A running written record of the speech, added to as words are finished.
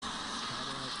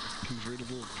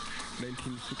convertible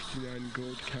 1969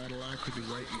 gold Cadillac with the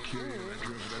white interior, and I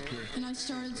drove it up here. And I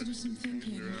started to do some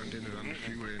thinking. Around in it on the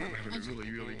freeway, and I'm having a really,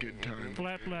 really good time.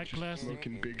 Flat black plastic.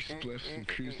 Smoking big spliffs and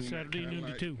cruising Saturday noon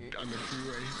to 2 on the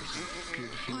freeway. It's a good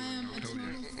feeling. I am a I'll tell total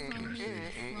you. phone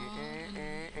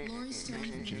fraud. Lori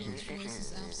Stone's voice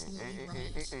is absolutely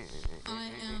right. I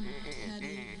am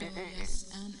petty,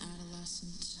 rebellious, and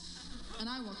adolescent. And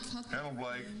I will cut the Hello,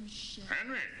 Blake. shit.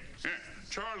 Henry? Yeah,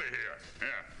 Charlie here. Yeah.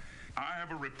 I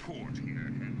have a report here,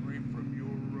 Henry, from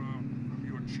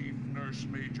your chief nurse,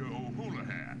 Major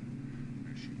O'Houlihan.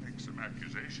 She makes some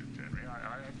accusations, Henry,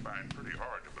 I find pretty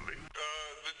hard to believe.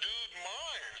 The dude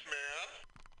minds, man.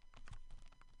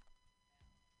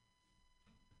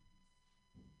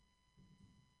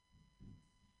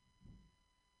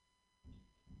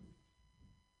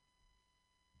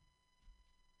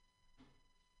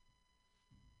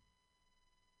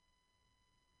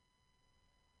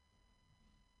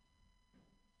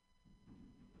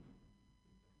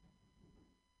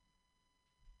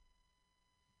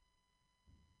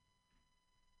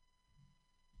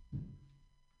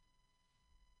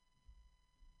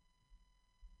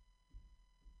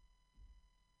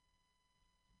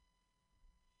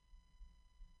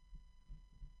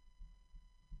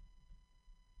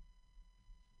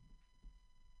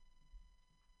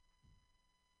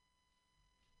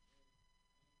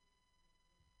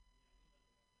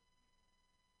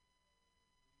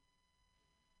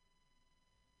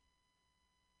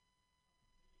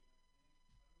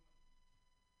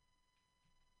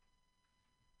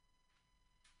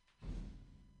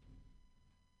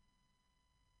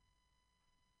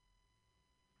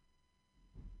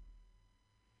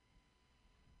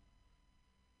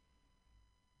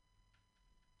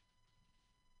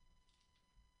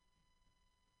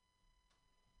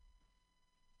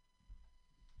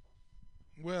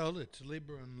 Well, it's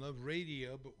Labor and Love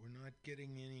Radio, but we're not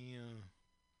getting any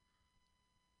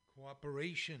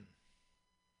cooperation.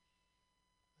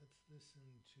 Let's listen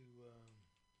to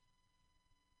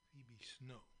Phoebe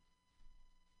Snow.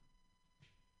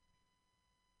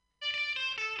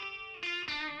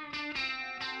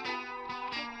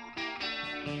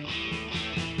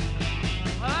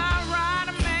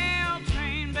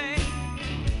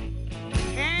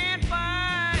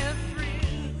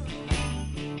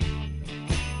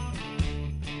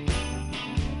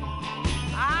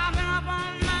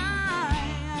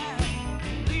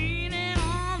 Leaning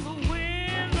on the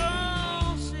windowsill.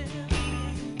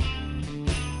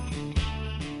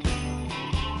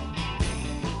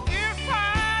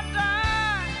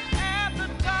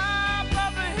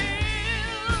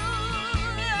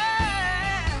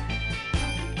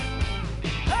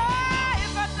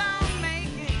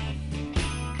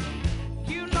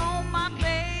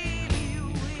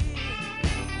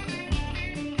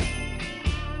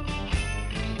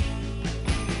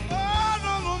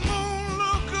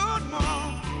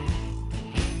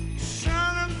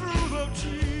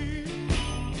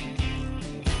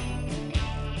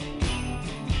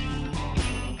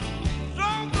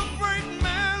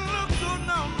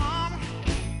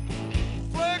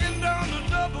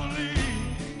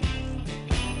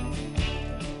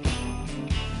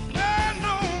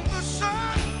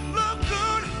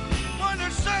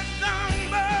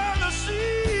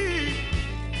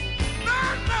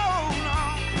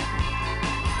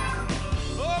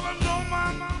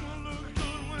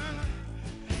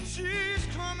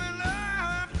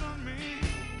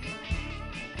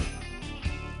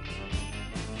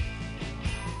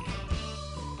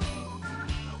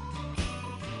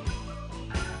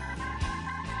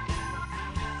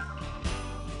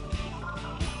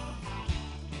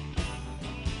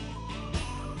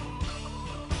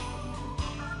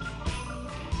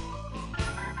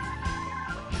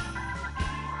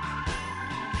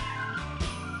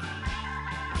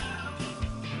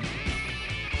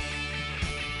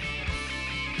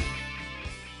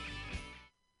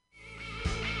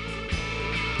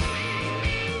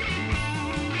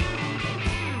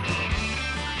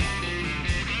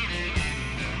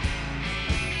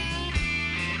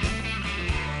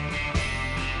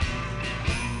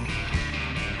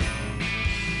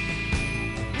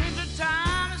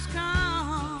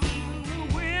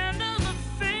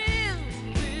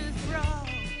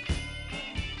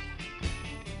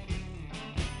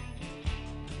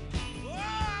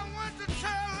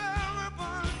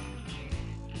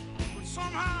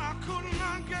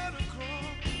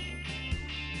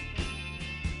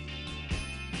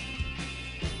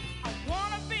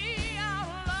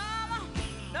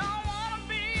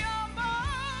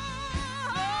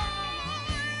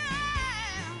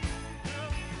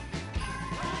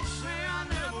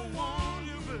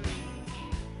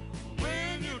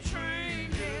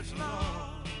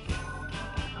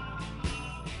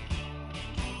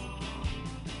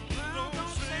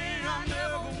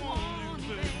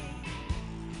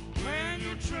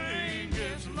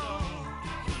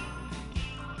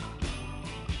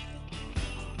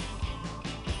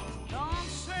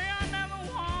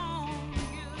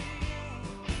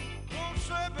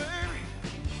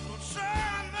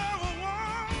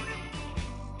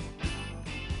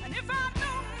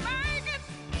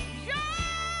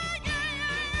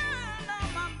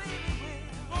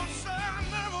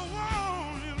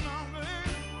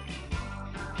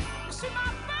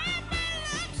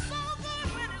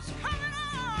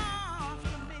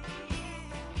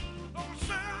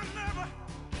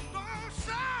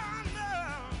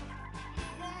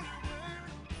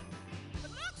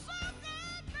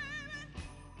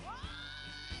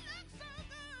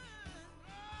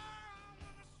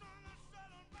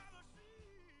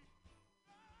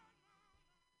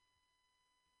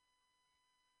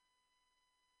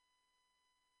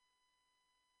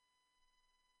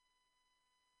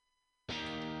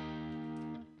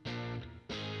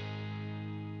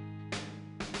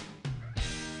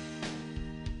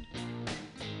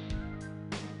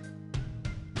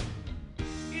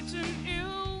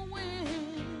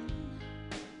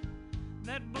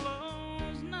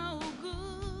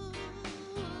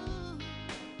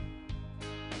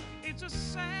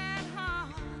 sad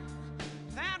heart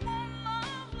that won't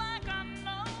love like I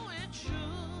know it should.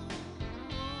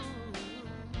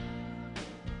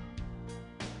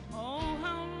 Oh,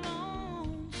 how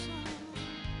lonesome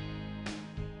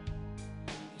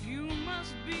you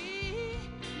must be,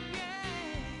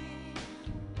 yeah.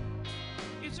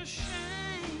 It's a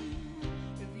shame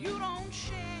if you don't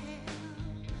share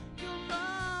your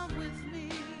love with me.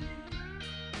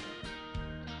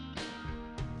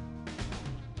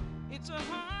 It's a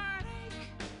heartache,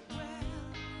 well,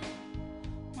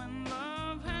 when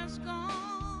love has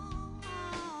gone,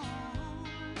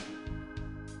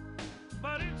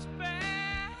 but it's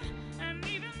bad and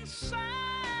even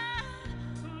sad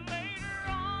later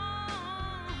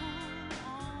on.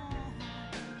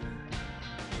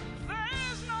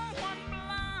 There's no one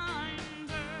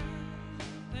blinder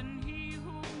than he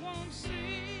who won't see.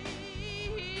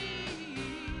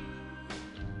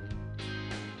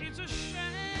 It's a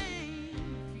shame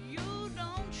if you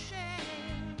don't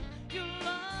share your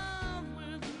love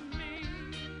with me.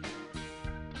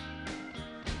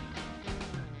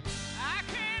 I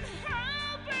can't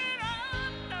help it, I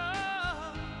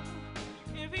know,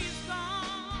 if he's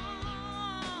gone.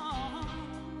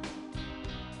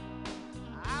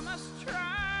 I must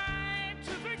try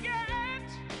to forget,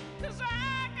 'cause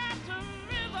I got to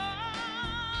live on.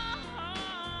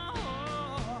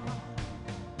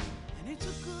 And it's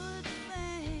a good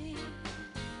thing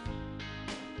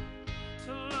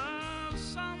to love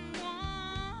someone,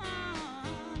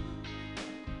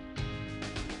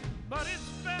 but it's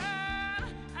bad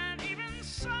and even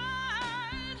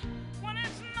sad when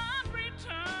it's not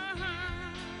returned.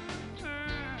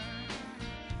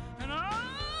 And oh,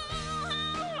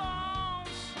 how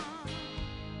lonesome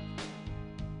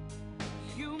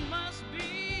you must be.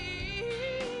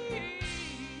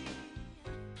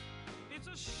 It's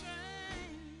a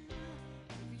shame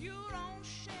if you don't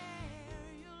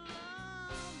share your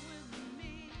love with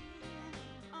me.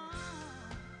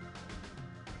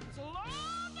 It's a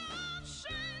low-down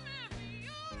shame if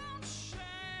you don't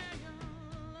share your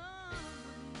love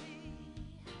with me.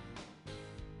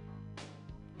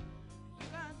 You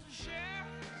got to share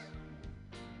it.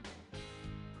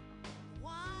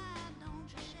 Why don't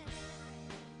you share it?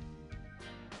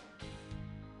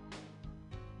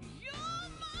 You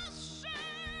must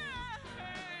share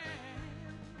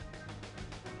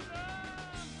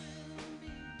love with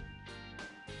me.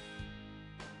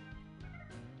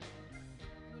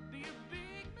 Would be a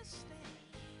big mistake.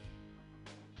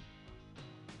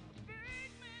 A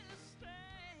big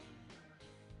mistake.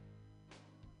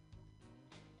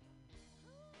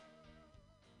 Ooh,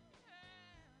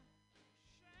 yeah.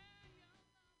 Share your love.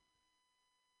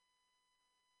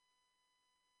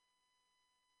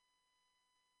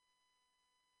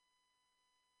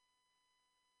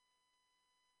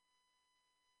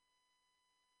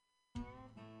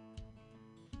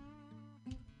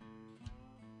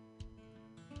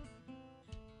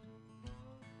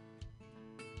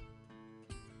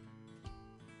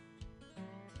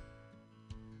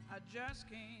 I just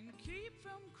can't keep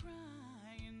from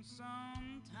crying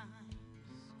sometimes.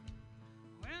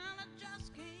 Well, I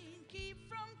just can't keep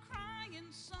from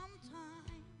crying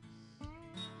sometimes.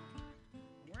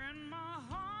 When my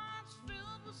heart's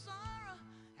filled with sorrow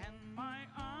and my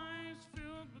eyes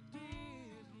filled with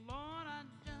tears, Lord, I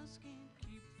just can't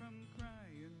keep from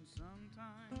crying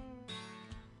sometimes.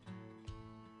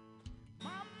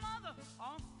 My mother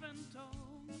often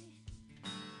told me,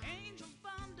 angels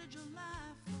bonded your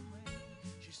life away.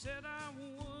 She said I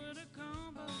would have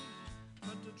come,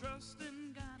 but to trust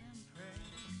in God and pray.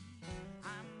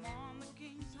 I'm on the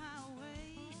King's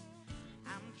highway.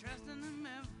 I'm trusting Him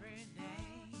every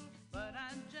day, but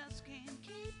I just can't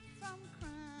keep from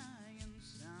crying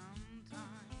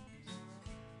sometimes.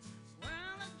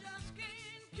 Well, I just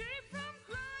can't keep from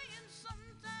crying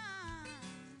sometimes.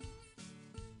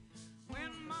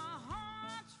 When my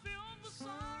heart's filled with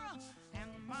sorrow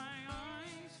and my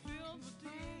eyes filled with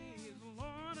tears,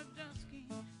 Lord, I just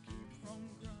can't keep from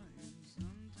crying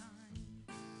sometimes.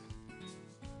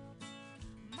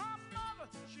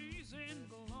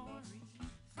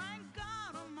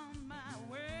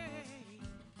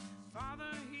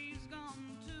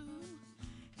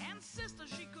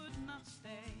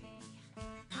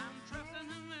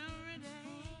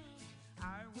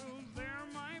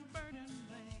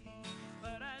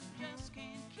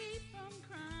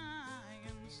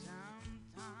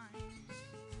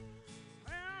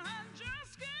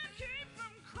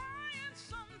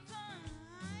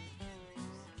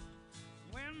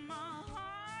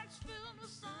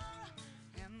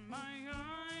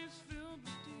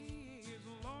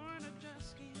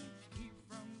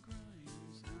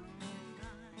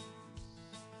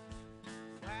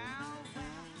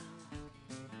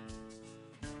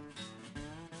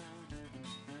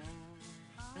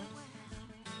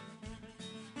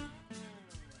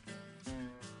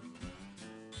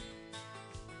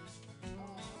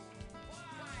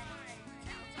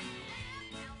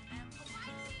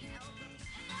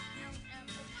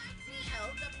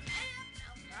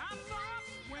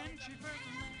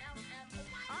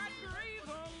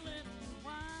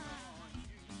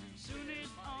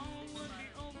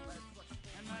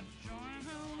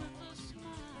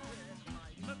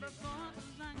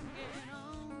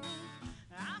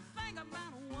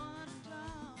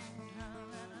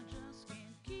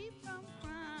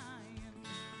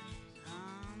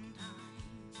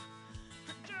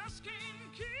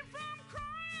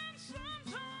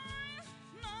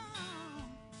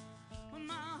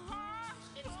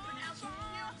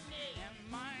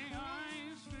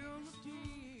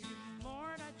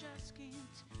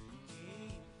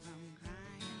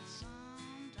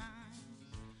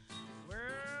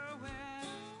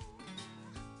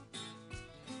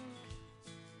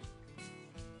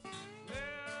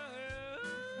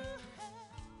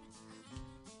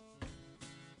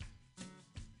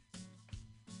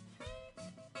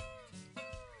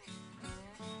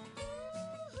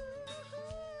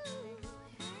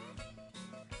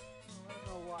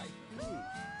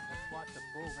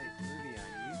 nice movie on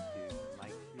YouTube.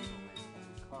 Mike Spiegelman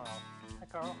and Carl. Hi,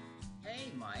 Carl.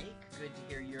 Hey, Mike. Good to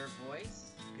hear your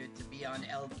voice. Good to be on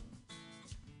L.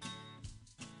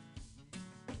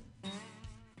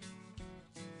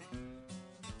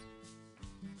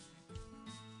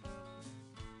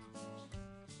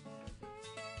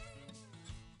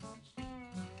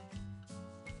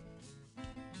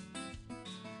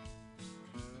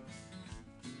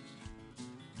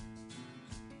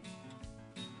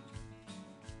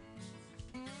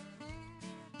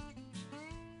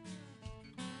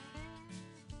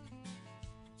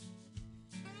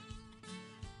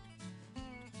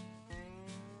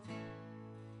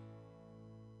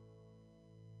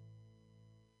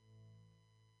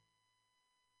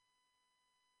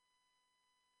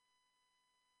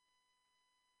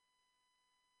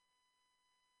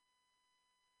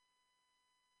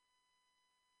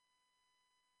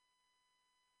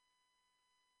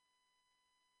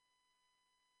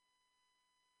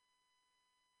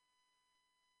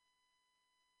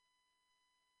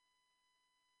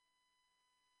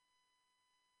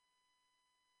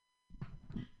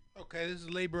 Okay, this is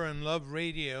Labor and Love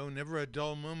Radio. Never a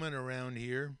dull moment around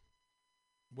here.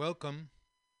 Welcome.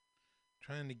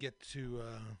 Trying to get to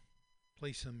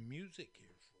play some music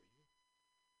here for you.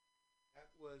 That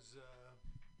was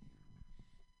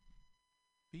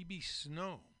Phoebe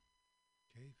Snow.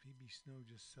 Okay, Phoebe Snow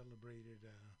just celebrated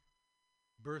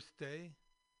birthday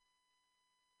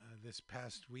this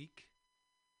past week.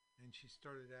 And she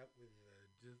started out with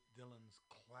Dylan's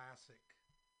classic.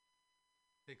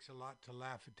 Takes a lot to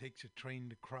laugh, it takes a train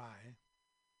to cry.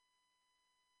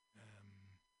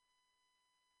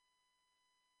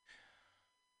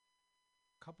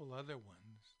 Couple other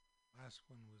ones. Last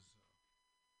one was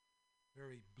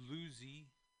very bluesy.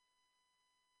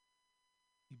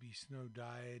 Phoebe Snow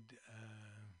died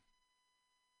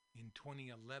in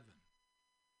 2011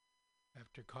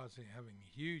 after having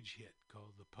a huge hit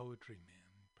called The Poetry Man.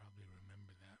 You probably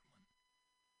remember that one.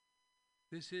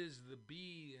 This is the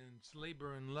B, and it's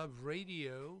Labor and Love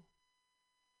Radio.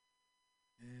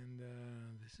 And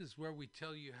this is where we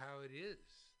tell you how it is.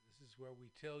 This is where we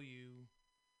tell you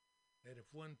that if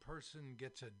one person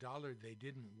gets $1 they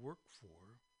didn't work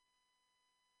for,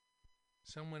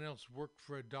 someone else worked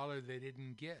for $1 they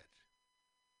didn't get.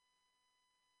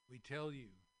 We tell you,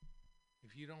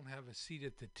 if you don't have a seat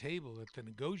at the table, at the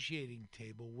negotiating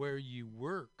table where you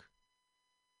work,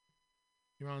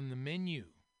 you're on the menu.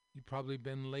 You've probably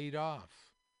been laid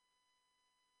off.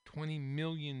 20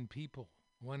 million people,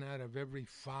 1 out of every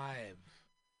 5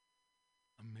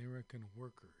 American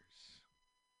workers.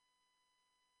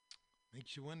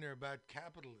 Makes you wonder about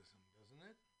capitalism, doesn't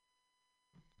it?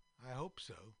 I hope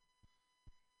so.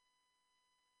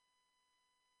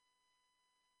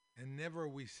 And never,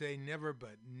 we say never,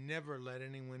 but never let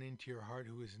anyone into your heart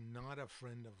who is not a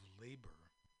friend of labor.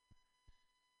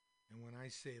 And when I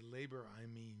say labor, I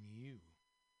mean you.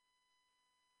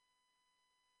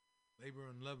 Labor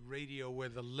and Love Radio, where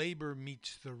the labor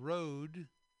meets the road.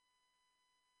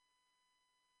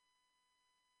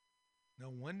 No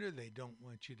wonder they don't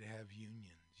want you to have unions.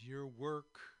 Your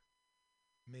work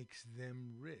makes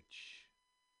them rich.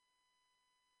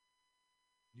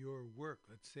 Your work,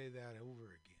 let's say that over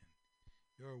again.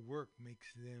 Your work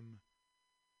makes them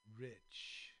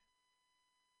rich.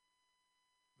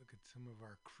 Look at some of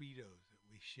our credos that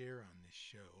we share on this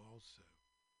show also.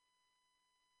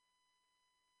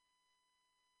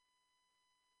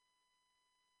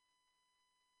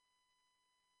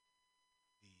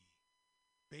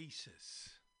 Basis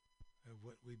of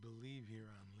what we believe here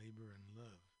on Labor and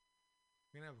Love.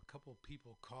 We're going to have a couple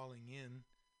people calling in.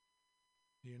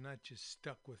 You're not just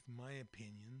stuck with my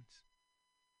opinions.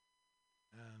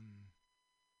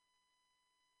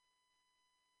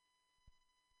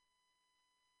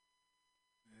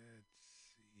 Let's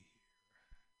see here.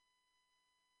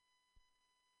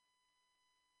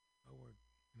 Oh,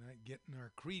 we're not getting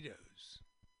our credos.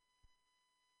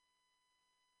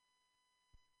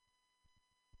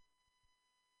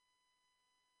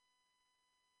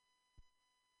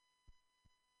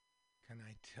 Can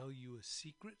I tell you a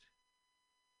secret?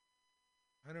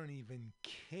 I don't even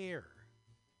care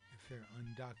if they're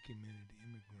undocumented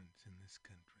immigrants in this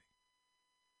country.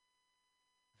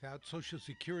 Without Social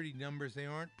Security numbers, they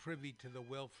aren't privy to the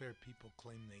welfare people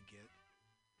claim they get.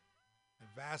 The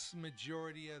vast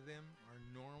majority of them are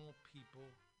normal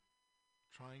people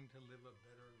trying to live a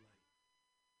better life.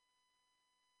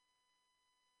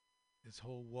 This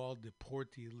whole wall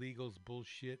deport the illegals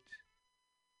bullshit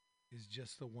is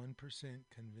just the 1%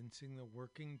 convincing the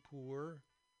working poor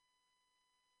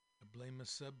to blame a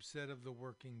subset of the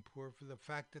working poor for the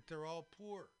fact that they're all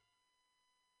poor.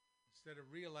 Instead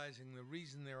of realizing the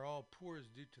reason they're all poor is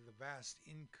due to the vast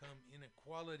income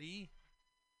inequality.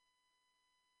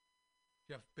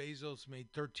 Jeff Bezos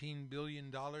made $13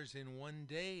 billion in one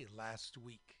day last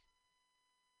week.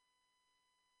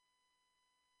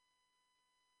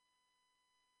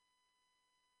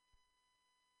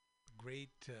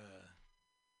 Great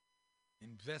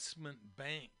investment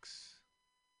banks,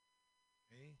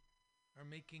 okay, are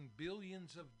making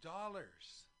billions of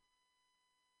dollars.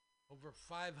 Over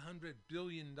 $500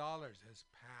 billion has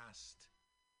passed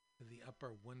to the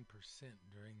upper 1%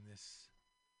 during this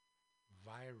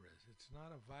virus. It's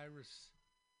not a virus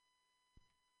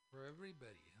for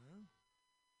everybody, huh?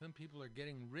 Some people are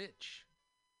getting rich.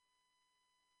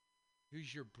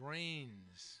 Use your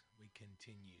brains, we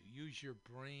continue. Use your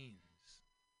brains.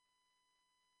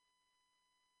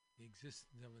 The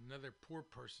existence of another poor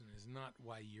person is not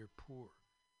why you're poor.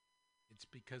 It's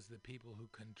because the people who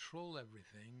control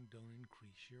everything don't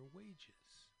increase your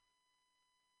wages.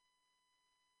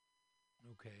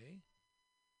 Okay?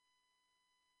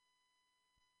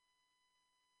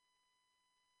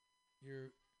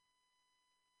 You're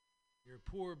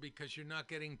poor because you're not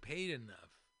getting paid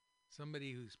enough.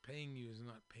 Somebody who's paying you is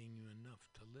not paying you enough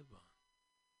to live on.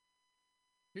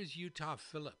 Here's Utah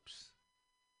Phillips.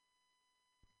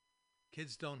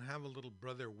 Kids don't have a little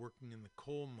brother working in the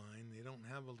coal mine. They don't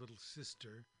have a little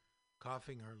sister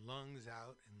coughing her lungs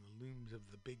out in the looms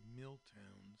of the big mill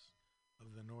towns of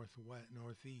the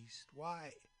Northeast.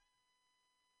 Why?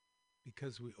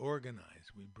 Because we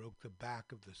organized. We broke the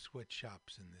back of the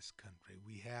sweatshops in this country.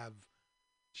 We have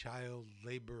child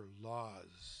labor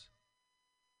laws.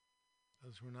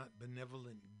 Those were not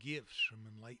benevolent gifts from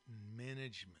enlightened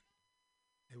management.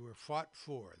 They were fought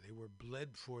for, they were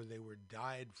bled for, they were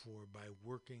died for by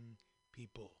working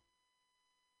people,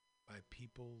 by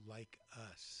people like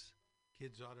us.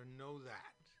 Kids ought to know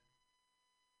that.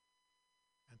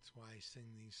 That's why I sing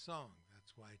these songs.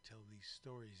 That's why I tell these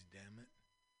stories, damn it.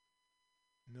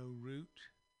 No root,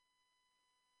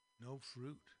 no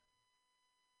fruit.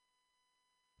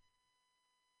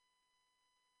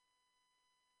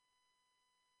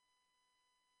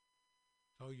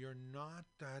 So you're not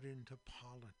that into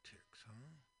politics, huh?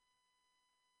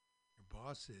 Your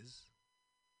boss is.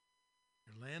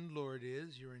 Your landlord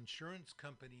is. Your insurance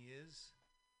company is.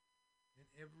 And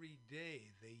every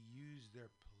day they use their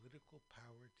political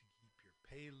power to keep your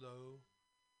pay low,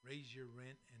 raise your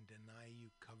rent, and deny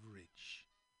you coverage.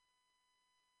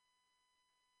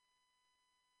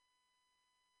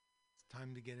 It's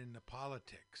time to get into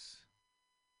politics.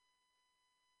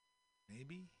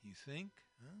 Maybe, you think,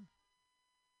 huh?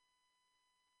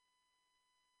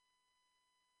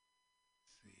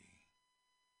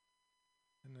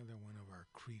 Another one of our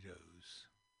credos.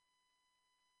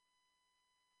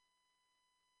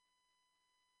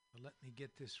 But let me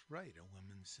get this right, a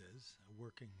woman says, a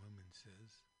working woman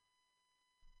says.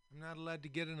 I'm not allowed to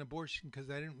get an abortion because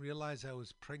I didn't realize I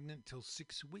was pregnant till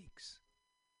 6 weeks.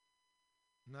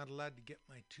 I'm not allowed to get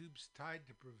my tubes tied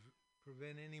to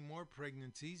prevent any more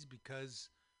pregnancies because,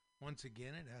 once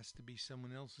again, it has to be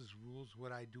someone else's rules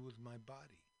what I do with my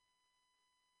body.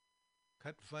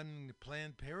 Cut funding to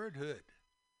Planned Parenthood.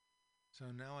 So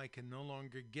now I can no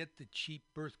longer get the cheap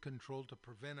birth control to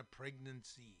prevent a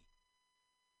pregnancy.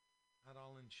 Not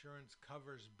all insurance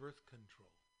covers birth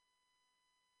control.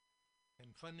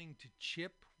 And funding to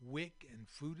CHIP, WIC, and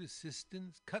food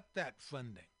assistance, cut that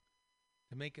funding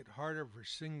to make it harder for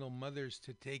single mothers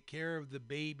to take care of the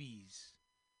babies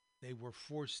they were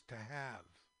forced to have.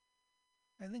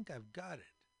 I think I've got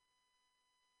it.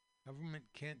 Government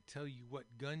can't tell you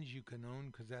what guns you can own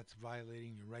because that's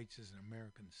violating your rights as an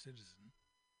American citizen.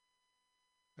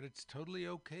 But it's totally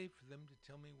okay for them to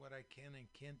tell me what I can and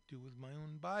can't do with my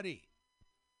own body.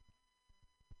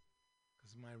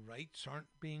 Because my rights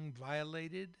aren't being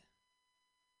violated.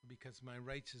 Because my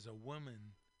rights as a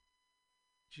woman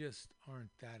just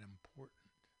aren't that important.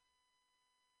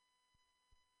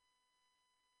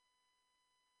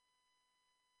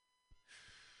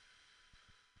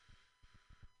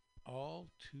 All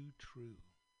too true.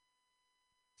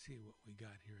 Let's see what we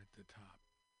got here at the top.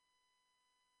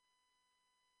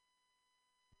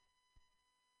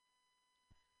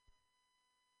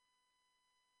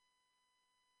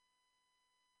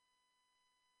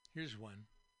 Here's one.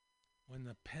 When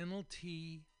the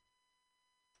penalty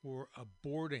for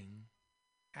aborting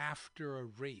after a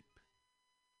rape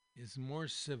is more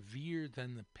severe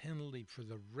than the penalty for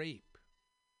the rape,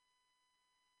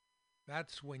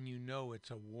 that's when you know it's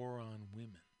a war on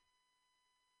women.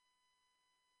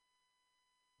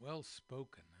 Well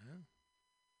spoken, huh?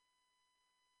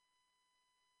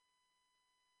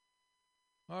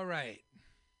 All right.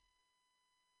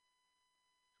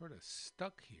 sort of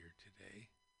stuck here today.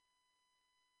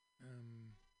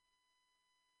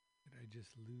 Did I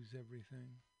just lose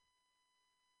everything?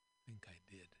 I think I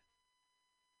did.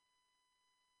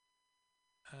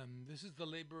 This is the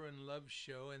Labor and Love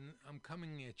Show, and I'm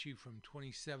coming at you from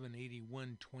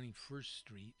 2781 21st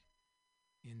Street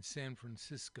in San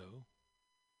Francisco.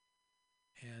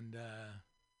 And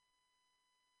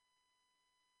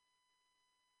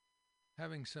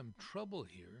having some trouble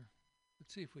here.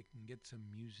 Let's see if we can get some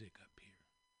music up here.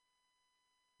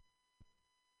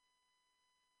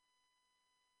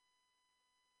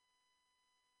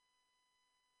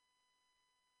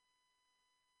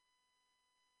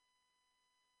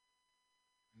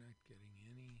 Not getting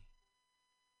any.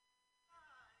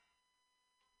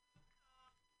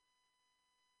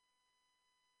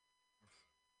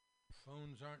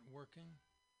 Phones aren't working.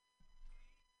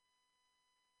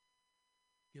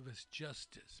 Give Us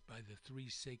Justice by the Three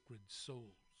Sacred Souls.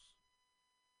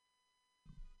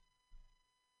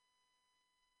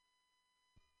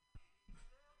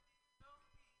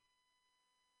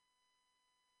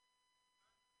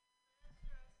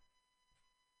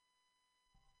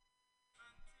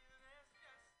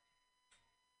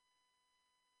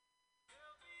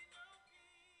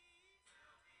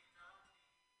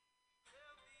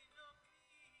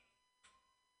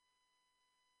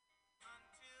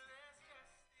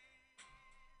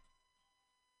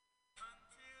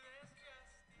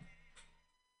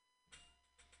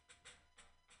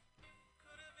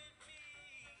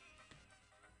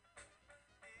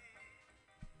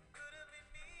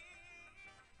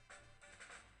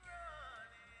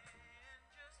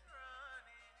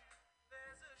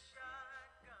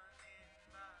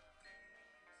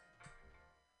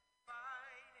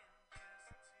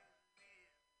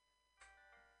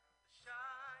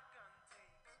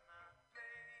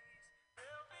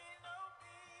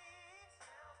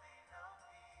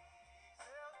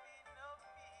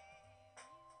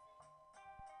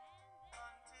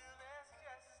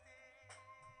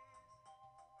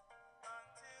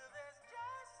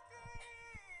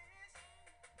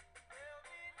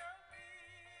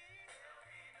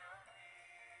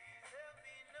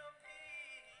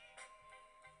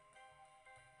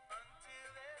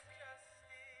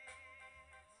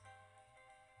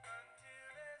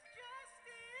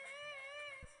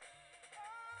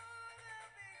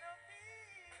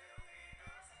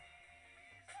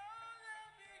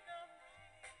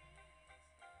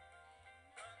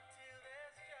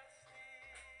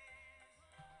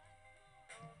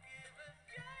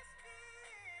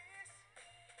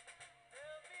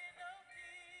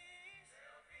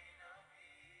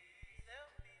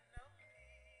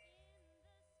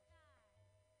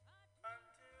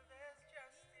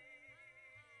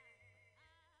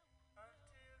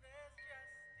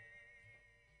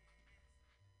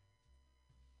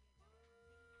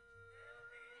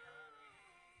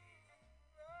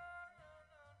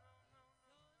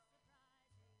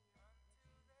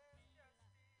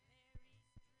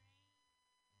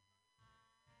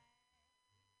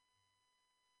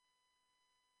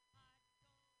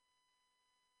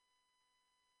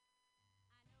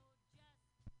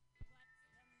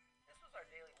 Our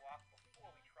daily walk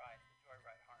before we tried the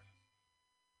Joyride harness.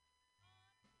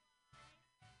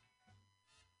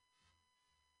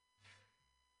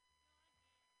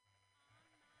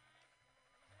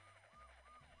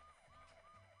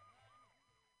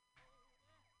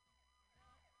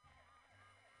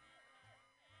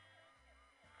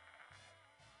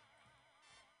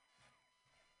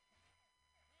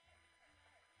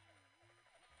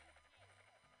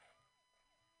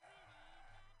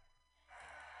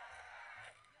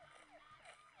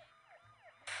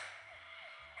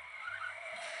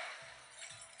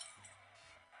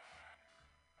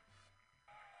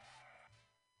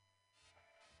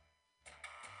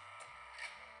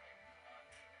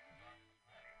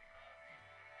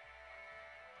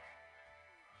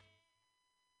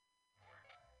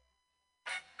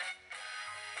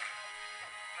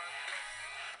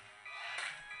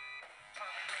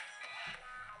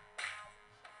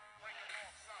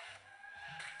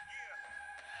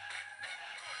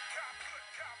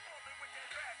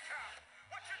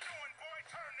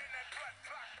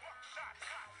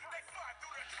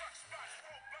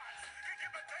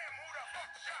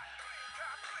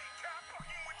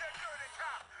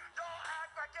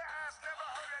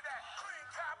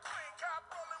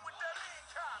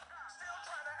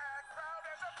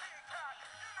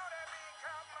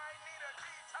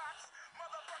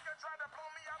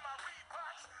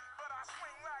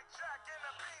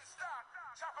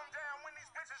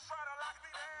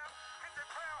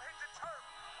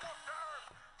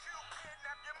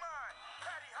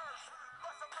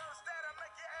 Bust a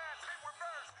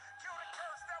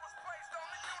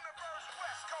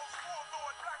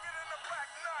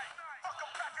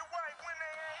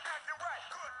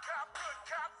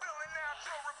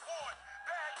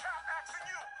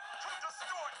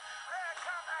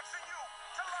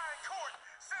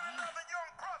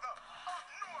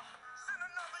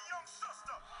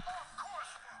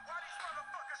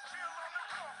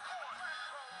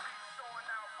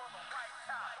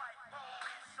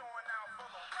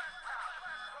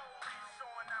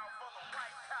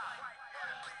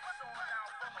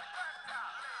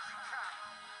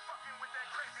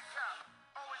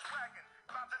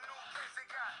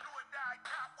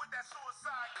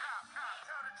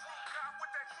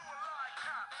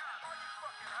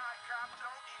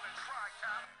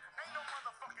top. Ain't no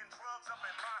motherfucking drugs up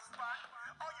in my spot.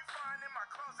 All you find in my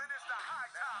closet is the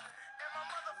high top. And my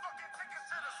motherfucking tickets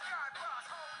to the skybox.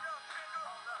 Hold up, nigga.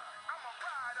 I'm a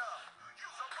rider.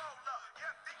 Use a roller.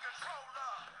 Yep, the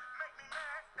controller. Make me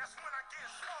mad, that's when I get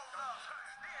swole up.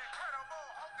 The incredible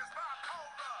Hulk is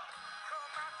bipolar.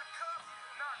 Come out the cuff,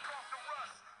 knock off the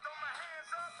rust. Throw my hands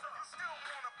up, you still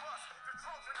wanna bust. The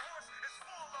Trojan horse is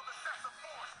full of excessive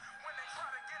force. When they try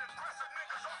to get aggressive,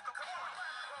 niggas off the porch.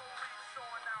 Police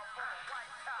showing out for the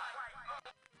white top.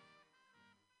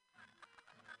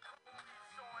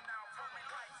 Showing out for the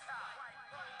white top.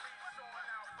 Police showing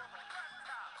out for the white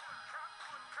top.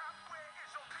 Good cop, where is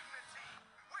your dignity?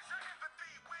 Where's your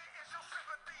empathy? Where is your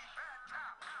sympathy? Bad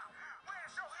cop.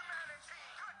 Where's your humanity?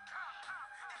 Good cop.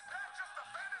 Is that just a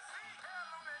fantasy?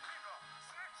 Hell on that nigga.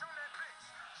 Snitch on that bitch.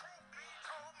 Truth be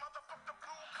told, motherfuck the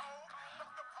blue code.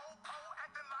 Fuck the po-po,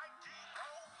 acting like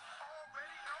G-O.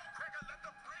 Already know, cracker, let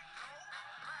the brick go.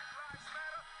 Black lives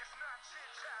matter, it's not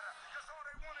shit chatter. Cause all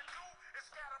they wanna do is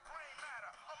scatter brain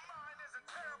matter. A mind is a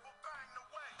terrible thing to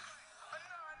waste. A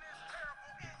nine is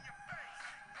terrible in your face.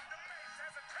 The mace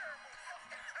has a terrible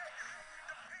fucking taste.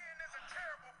 The pen is a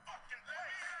terrible fucking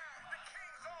place. The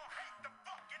kings all hate the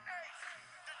fucking ace.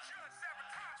 The judge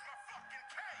sabotaged my fucking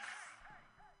case.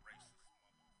 Racist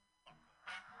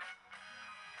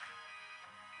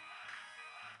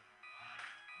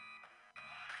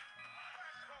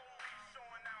Black police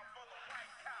showing out for the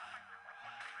white cop.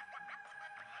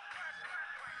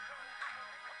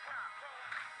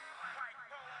 White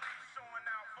police showing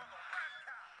out for the black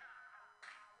cop.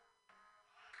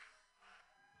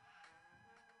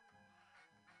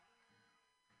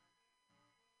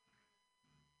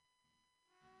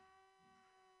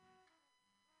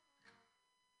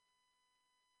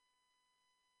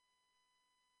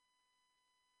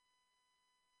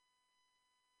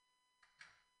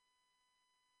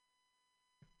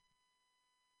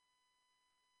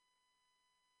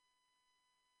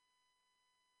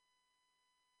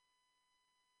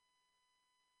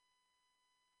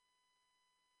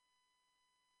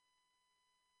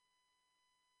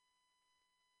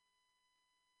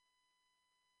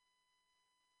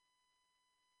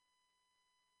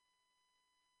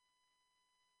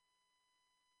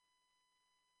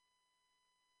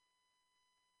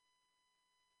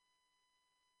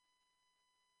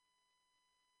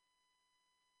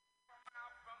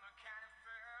 Out from the county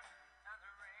fair, and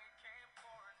the rain came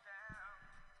pouring down.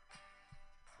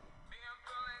 Me and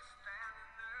Billy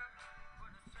standing there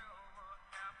with a silver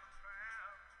half a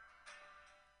crown.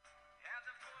 Hands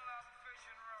are full of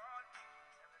fishing rod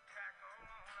and the tackle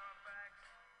on our backs.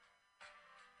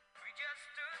 We just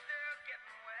stood there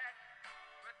getting wet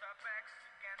with our backs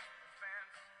against the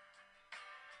fence.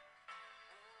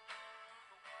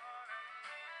 Oh, the water.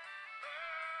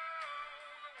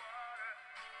 Oh, the water.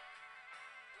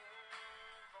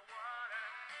 Oh, the water.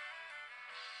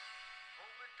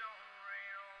 Hope it don't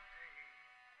rain all day.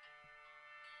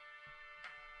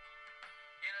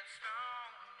 And it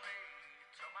stung me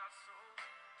to my soul.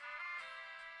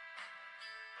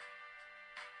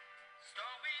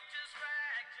 Stung me just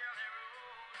like Jelly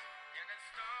Roll. And it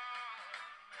stung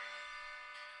me.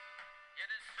 And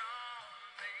it stung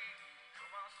me to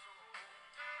my soul.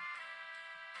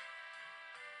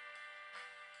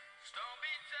 Stung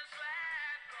me just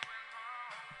like going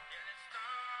home. And it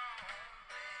stung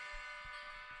me.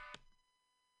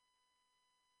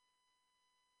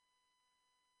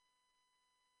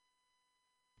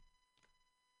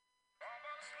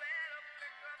 Almost let a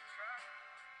pickup truck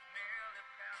nearly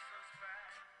pass us by.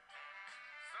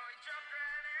 So he jumped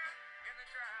right in the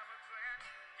driver grinned,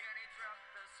 and he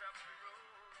dropped us up the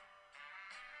road.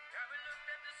 Yeah, we looked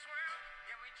at the swim,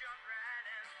 and we jumped right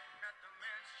in, not to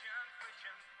mention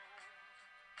fishing poles.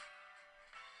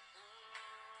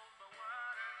 Oh, the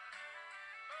water.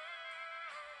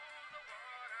 Oh, the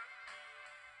water.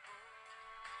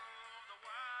 Oh, the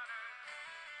water.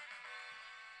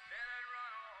 Let it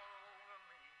run all over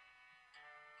me.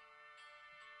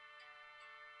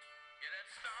 Yeah, it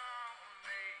stung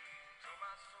me to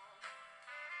my soul.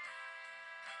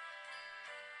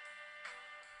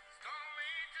 Stung me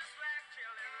just like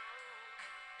Jelly Roll.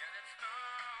 Yeah, it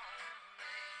stung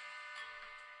me.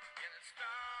 Yeah, it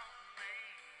stung me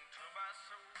to my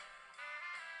soul.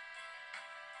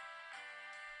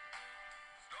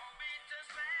 Stung me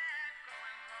just like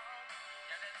going home.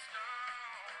 Yeah, it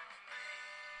stung me.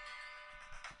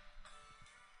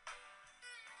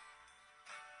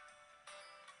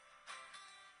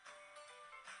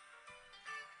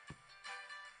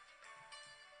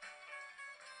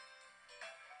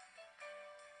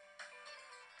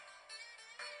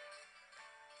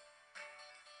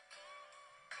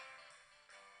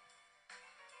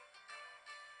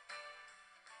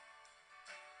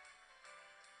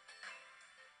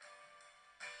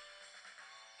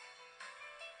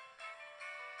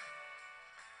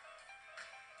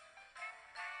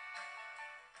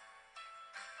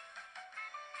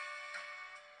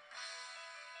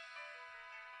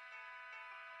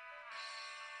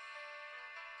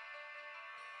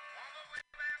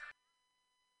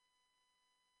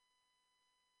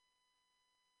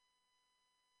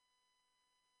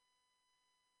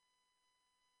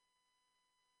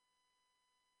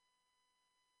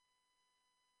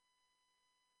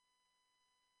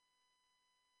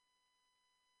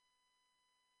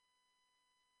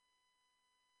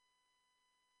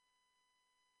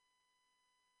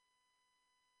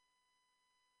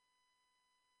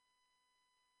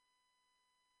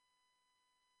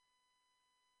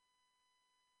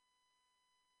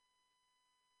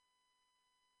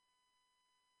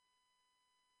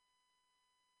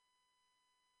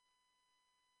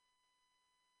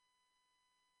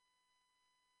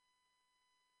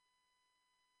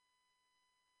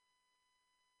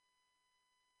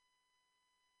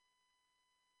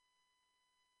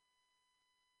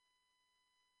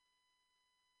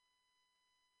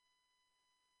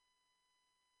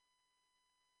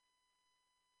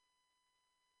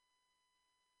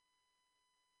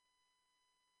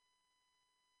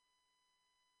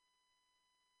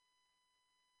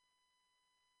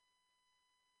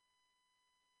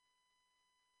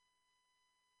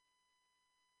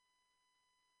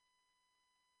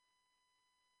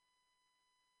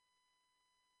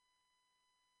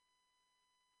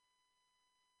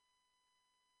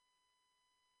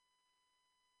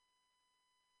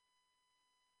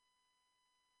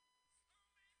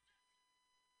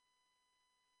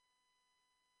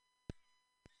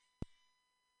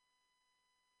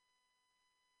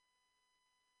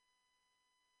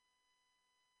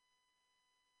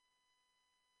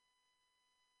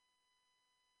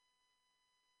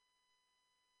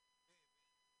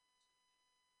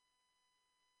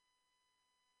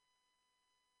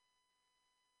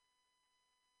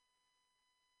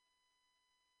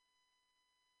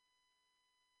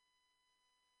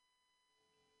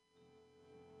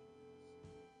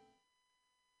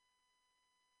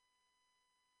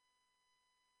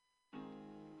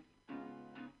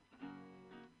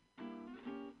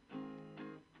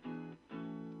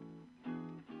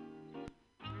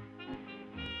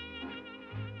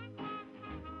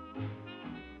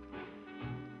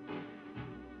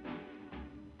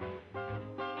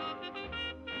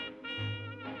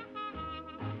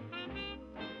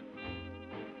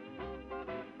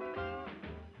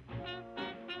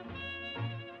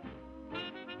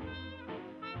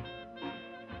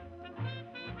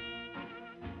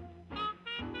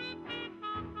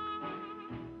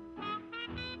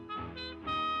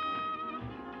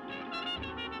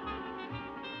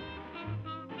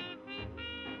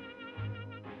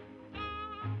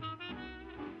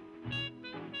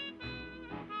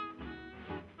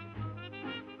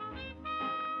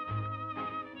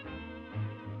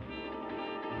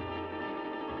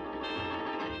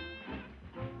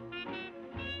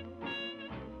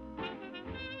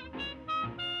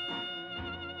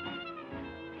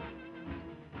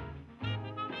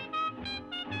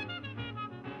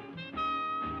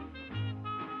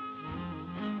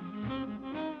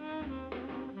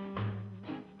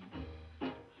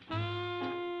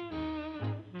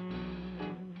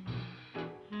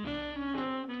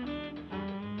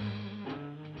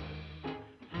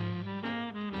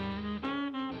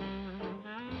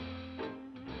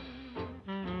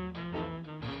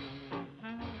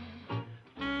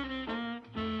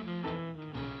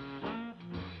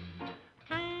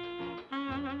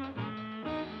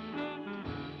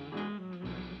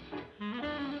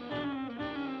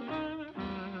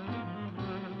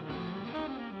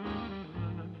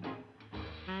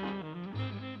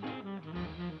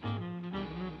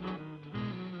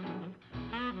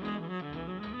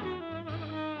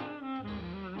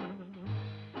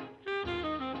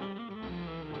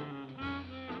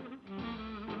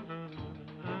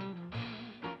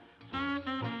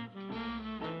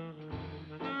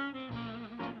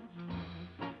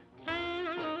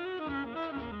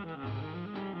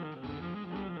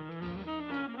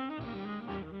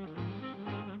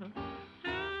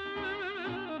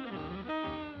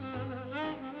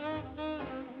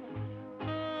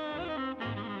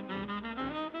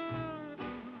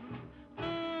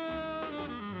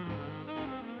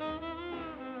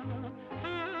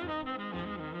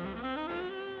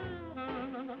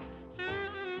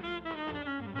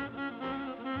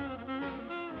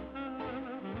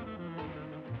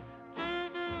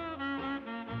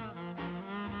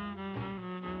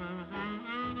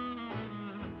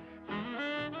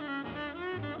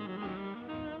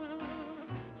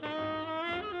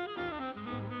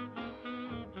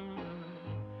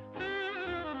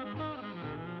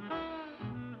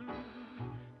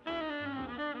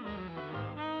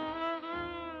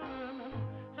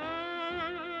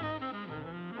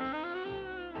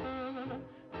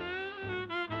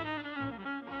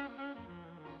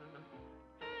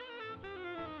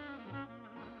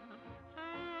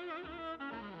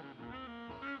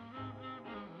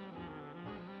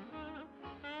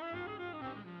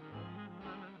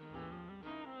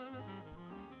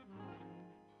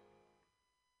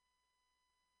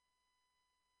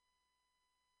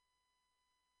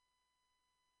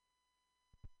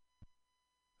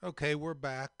 Okay, we're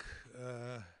back.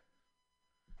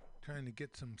 Trying to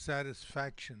get some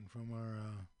satisfaction from our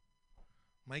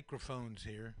microphones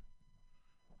here.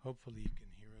 Hopefully, you can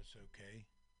hear us okay.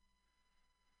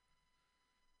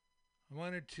 I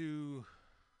wanted to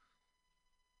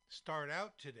start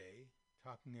out today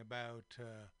talking about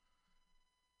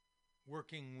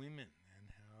working women and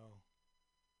how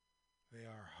they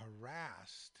are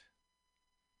harassed.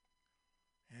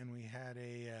 And we had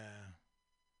a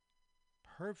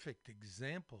perfect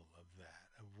example of that,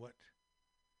 of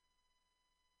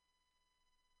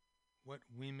what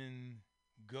women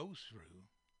go through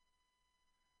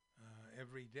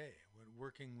every day, what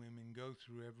working women go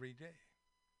through every day.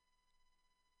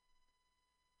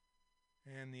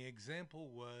 And the example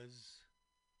was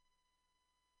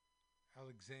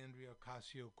Alexandria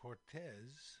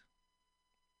Ocasio-Cortez,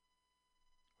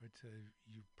 which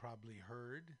you've probably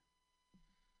heard,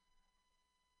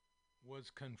 was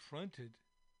confronted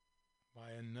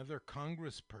by another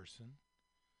congressperson,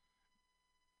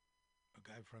 a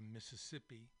guy from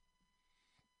Mississippi,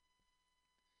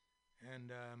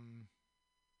 and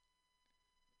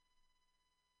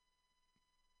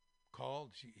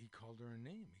he called her a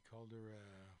name. He called her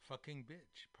a fucking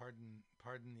bitch.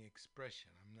 Pardon the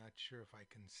expression. I'm not sure if I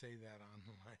can say that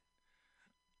online.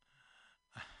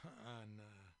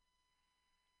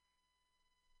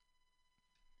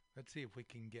 Let's see if we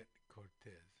can get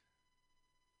Cortez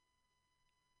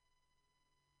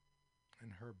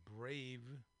and her brave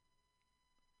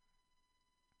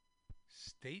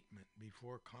statement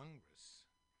before Congress.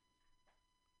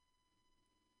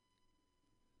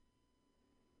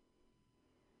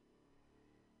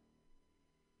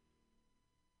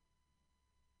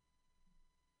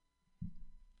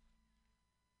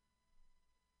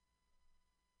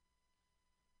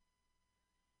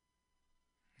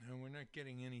 No, we're not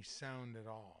getting any sound at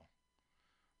all.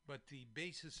 But the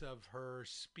basis of her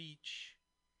speech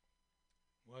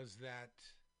was that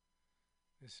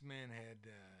this man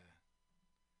had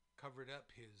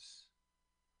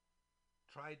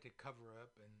tried to cover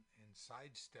up and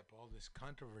sidestep all this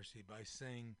controversy by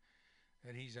saying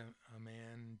that he's a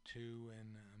man too,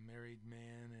 and a married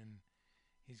man, and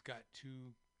he's got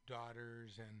 2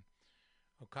 daughters. And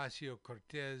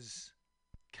Ocasio-Cortez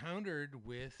countered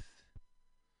with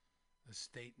a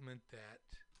statement that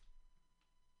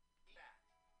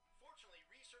Fortunately,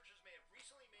 researchers may have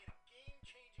recently made a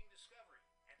game-changing discovery,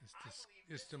 and I believe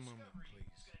this just a moment, discovery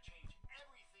please. is going to change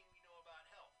everything we know about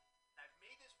health. And I've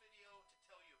made this video to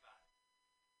tell you about it.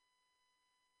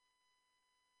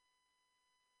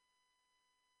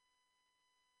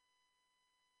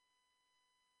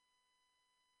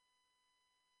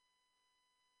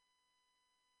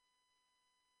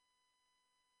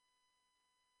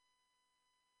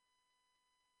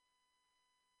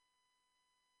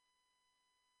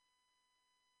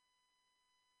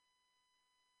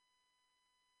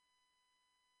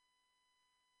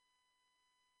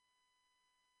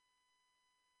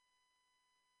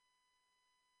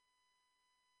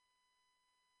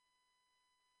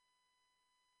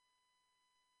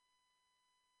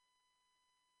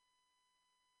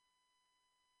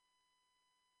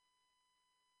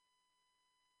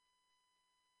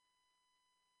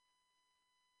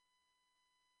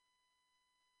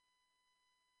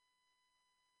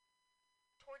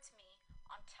 Towards me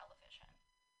on television.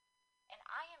 And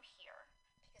I am here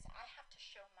because I have to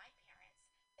show my parents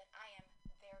that I am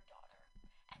their daughter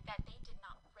and that they did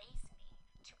not raise me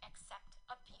to accept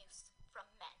abuse from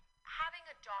men.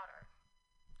 Having a daughter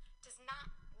does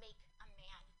not make a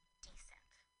man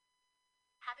decent.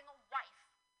 Having a wife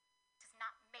does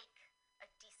not make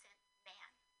a decent man.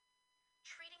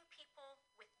 Treating people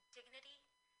with dignity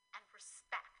and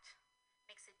respect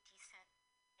makes a decent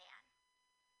man.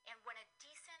 And when a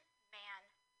decent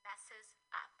man messes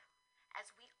up,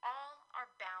 as we all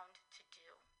are bound to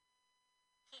do,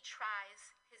 he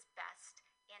tries his best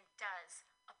and does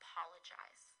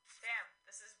apologize. Damn,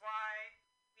 this is why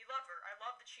we love her. I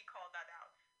love that she called that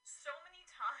out. So many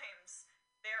times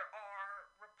there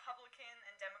are Republican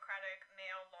and Democratic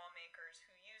male lawmakers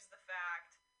who use the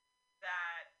fact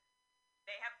that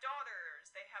they have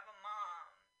daughters, they have a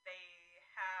mom, they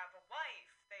have a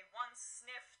wife, they once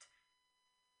sniffed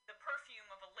the perfume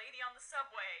of a lady on the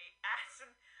subway as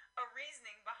a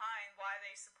reasoning behind why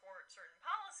they support certain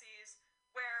policies,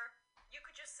 where you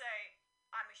could just say,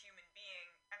 I'm a human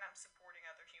being and I'm supporting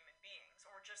other human beings,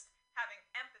 or just having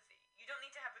empathy. You don't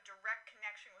need to have a direct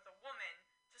connection with a woman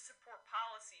to support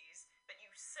policies that you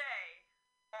say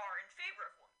are in favor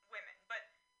of women. But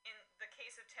in the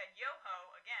case of Ted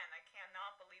Yoho, again, I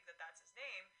cannot believe that that's his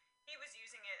name, he was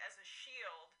using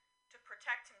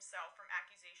protect himself from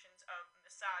accusations of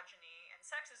misogyny and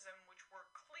sexism, which were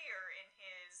clear in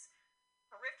his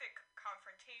horrific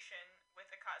confrontation with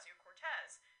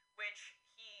Ocasio-Cortez, which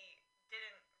he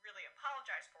didn't really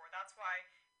apologize for. That's why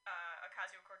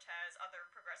Ocasio-Cortez, other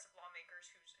progressive lawmakers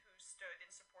who stood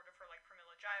in support of her, like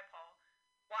Pramila Jayapal,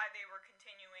 why they were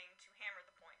continuing to hammer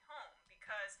the point home,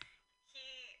 because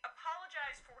he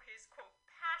apologized for his, quote,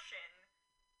 passion,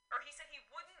 or he said he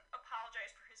wouldn't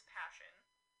apologize for his passion,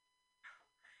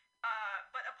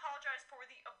 but apologize for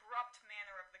the abrupt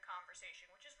manner of the conversation,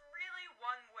 which is really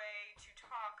one way to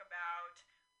talk about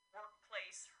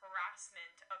workplace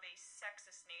harassment of a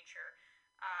sexist nature.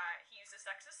 He used a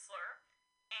sexist slur,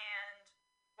 and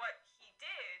what he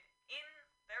did in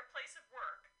their place of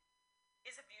work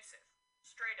is abusive,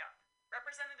 straight up.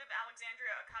 Representative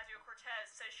Alexandria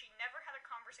Ocasio-Cortez says she never had a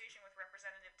conversation with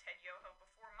Representative Ted Yoho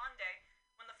before Monday,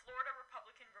 when the Florida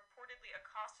Republican reportedly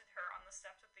accosted her on the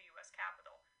steps of the U.S.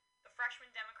 Capitol. The freshman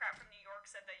Democrat from New York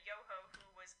said that Yoho, who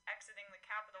was exiting the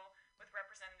Capitol with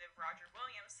Representative Roger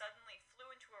Williams, suddenly flew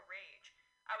into a rage.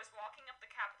 I was walking up the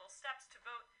Capitol steps to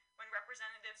vote when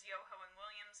Representatives Yoho and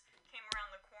Williams came around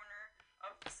the corner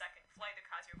of the second flight,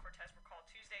 Ocasio-Cortez recalled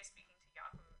Tuesday, speaking to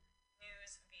Yahoo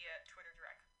News via Twitter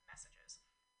direct messages.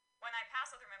 When I pass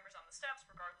other members on the steps,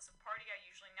 regardless of party, I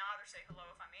usually nod or say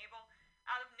hello if I'm able.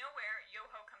 Out of nowhere,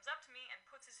 Yoho comes up to me and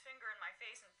puts his finger in my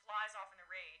face and flies off in a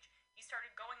rage. He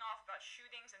started going off about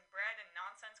shootings and bread and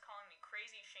nonsense, calling me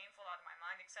crazy, shameful, out of my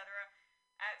mind, etc.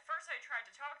 At first I tried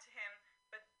to talk to him,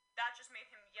 but that just made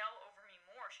him yell over me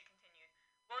more, she continued.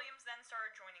 Williams then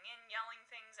started joining in, yelling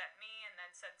things at me, and then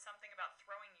said something about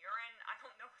throwing urine. I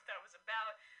don't know what that was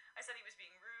about. I said he was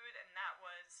being rude, and that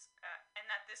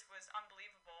this was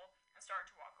unbelievable, and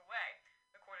started to walk away.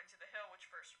 According to The Hill, which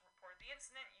first reported the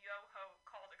incident, Yoho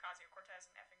called Ocasio-Cortez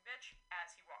an effing bitch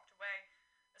as he walked away.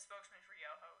 A spokesman for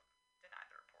Yoho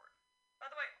denied the report. By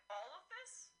the way, all of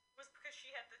this was because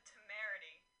she had the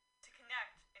temerity to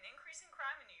connect an increase in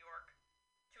crime in New York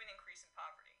to an increase in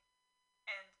poverty.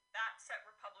 And that set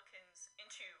Republicans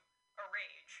into a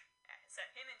rage,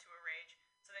 set him into a rage,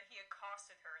 so that he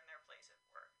accosted her in their place of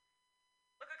work.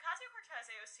 Look,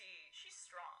 Ocasio-Cortez AOC, she's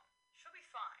strong. She'll be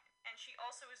fine. And she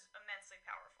also is immensely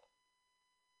powerful.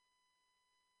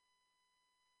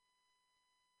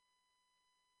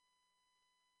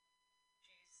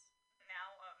 She's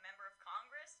now a member of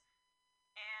Congress,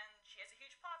 and she has a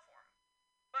huge platform.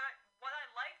 But what I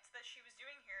liked that she was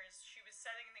doing here is she was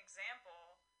setting an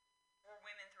example for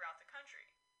women throughout the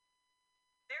country.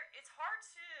 It's hard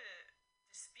to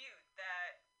dispute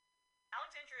that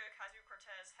Alexandria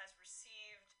Ocasio-Cortez has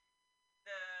received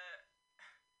the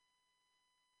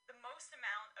most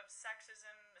amount of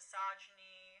sexism,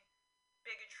 misogyny,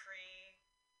 bigotry,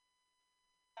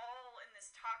 all in this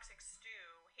toxic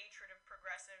stew, hatred of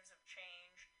progressives, of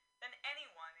change, than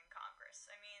anyone in Congress.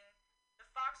 I mean, the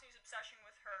Fox News obsession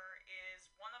with her is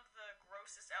one of the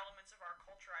grossest elements of our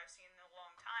culture I've seen in a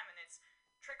long time, and it's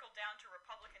trickled down to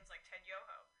Republicans like Ted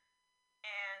Yoho.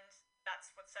 And that's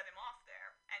what set him off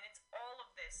there. And it's all of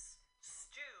this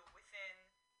stew within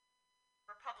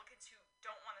Republicans who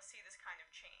don't want to see this kind of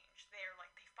change. They're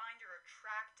like, they find her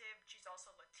attractive, she's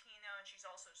also Latina, and she's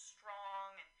also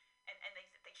strong, and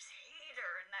they just hate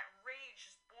her, and that rage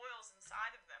just boils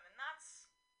inside of them, and that's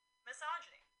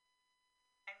misogyny,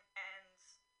 and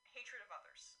hatred of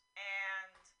others,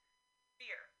 and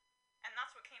fear, and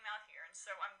that's what came out here. And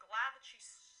so I'm glad that she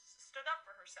stood up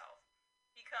for herself,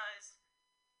 because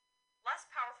less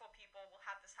powerful people will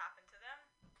have this happen to them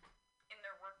in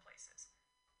their workplaces.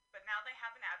 But now they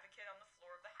have an advocate on the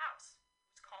floor of the House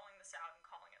who's calling this out and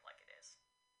calling it like it is.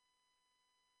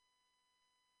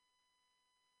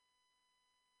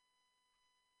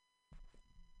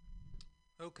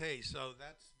 Okay, so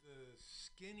that's the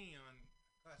skinny on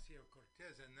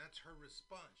Ocasio-Cortez, and that's her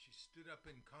response. She stood up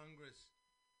in Congress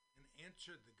and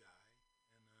answered the guy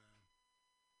and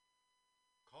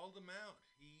called him out.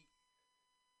 His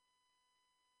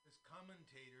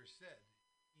commentator said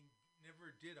he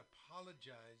never did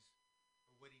apologize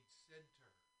for what he'd said to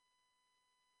her.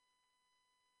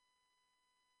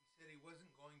 He said he wasn't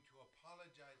going to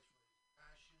apologize for his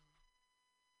passion.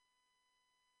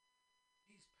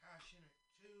 He's passionate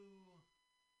too.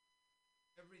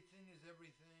 Everything is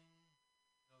everything.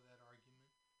 You know that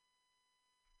argument?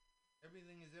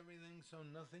 Everything is everything, so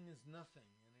nothing is nothing,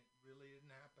 and it really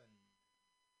didn't happen.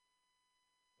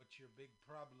 What's your big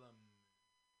problem?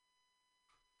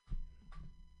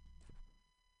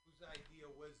 Whose idea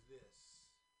was this?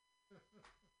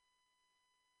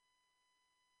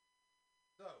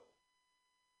 So,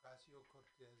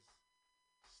 Ocasio-Cortez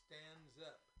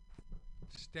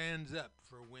stands up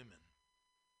for women.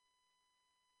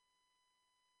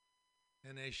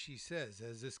 And as she says,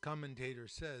 as this commentator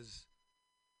says,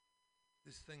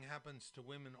 this thing happens to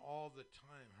women all the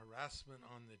time, harassment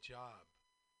on the job.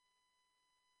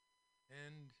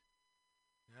 And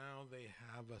now they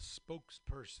have a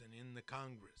spokesperson in the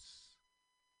Congress,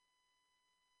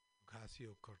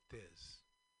 Ocasio-Cortez.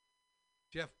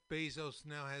 Jeff Bezos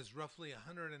now has roughly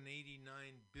 $189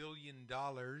 billion.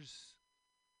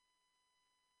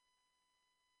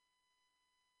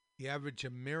 The average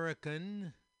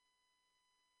American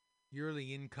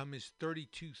yearly income is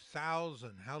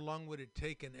 $32,000. How long would it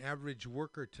take an average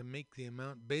worker to make the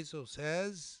amount Bezos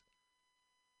has?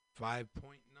 5.9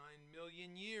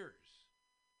 million years.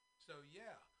 So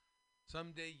yeah,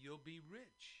 someday you'll be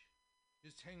rich.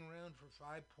 Just hang around for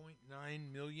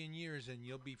 5.9 million years and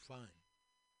you'll be fine.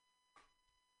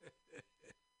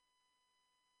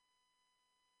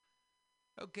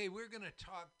 Okay, we're going to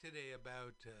talk today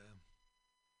about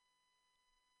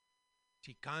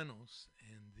Chicanos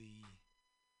and the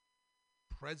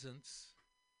presence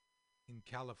in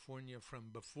California from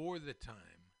before the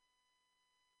time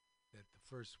that the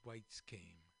first whites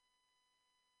came.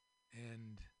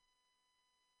 And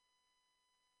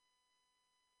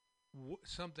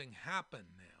something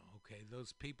happened now, okay?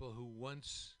 Those people who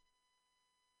once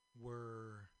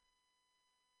were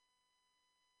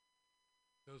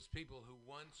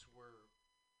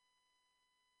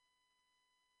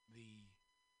the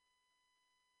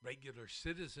regular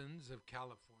citizens of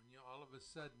California all of a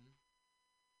sudden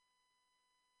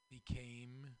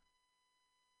became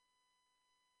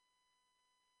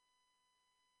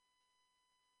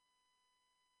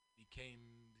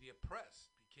the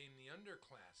oppressed, became the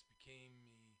underclass, became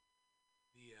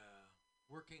the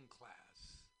working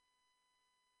class.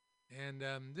 And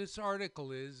this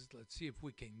article is, let's see if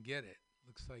we can get it.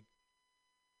 Looks like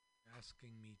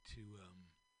asking me to,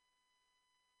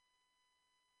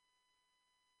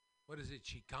 what is it,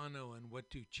 Chicano, and what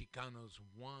do Chicanos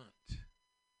want?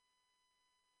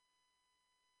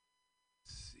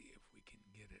 Let's see if we can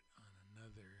get it on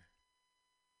another.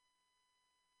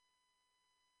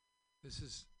 This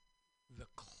is the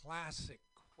classic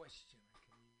question. I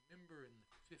can remember in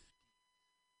the 50s,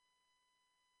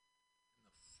 in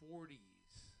the 40s.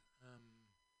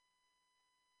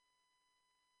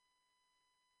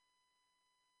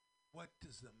 What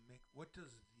does the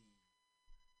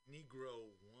Negro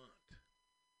want?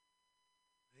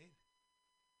 Right?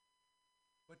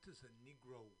 What does a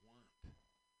Negro want?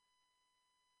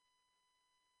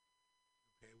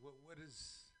 Okay, what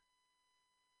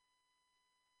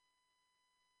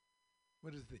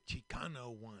does the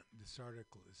Chicano want? This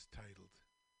article is titled.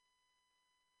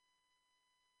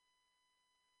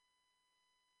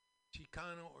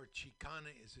 Chicano or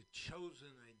Chicana is a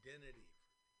chosen identity.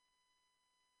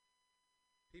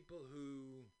 People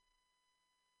who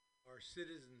are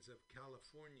citizens of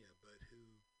California, but who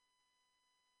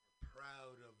are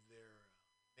proud of their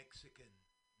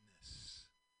Mexicanness.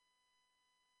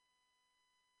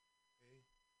 Okay?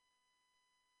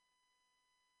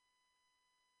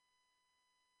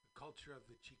 The culture of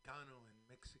the Chicano and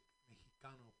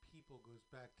Mexicano people goes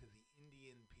back to the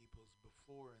Indian peoples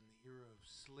before in the era of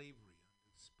slavery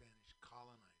under the Spanish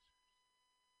colonizers.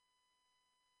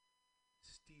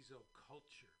 Mestizo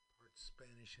culture, part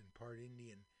Spanish and part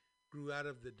Indian, grew out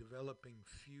of the developing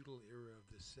feudal era of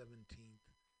the 17th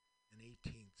and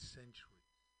 18th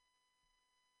centuries.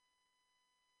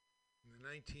 In the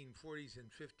 1940s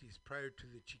and 50s, prior to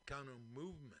the Chicano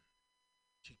movement,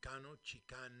 Chicano,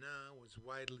 Chicana was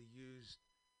widely used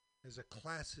as a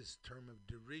classist term of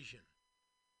derision.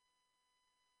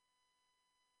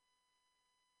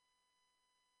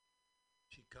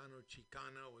 Chicano,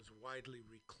 Chicana was widely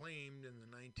reclaimed in the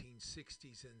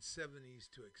 1960s and 70s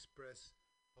to express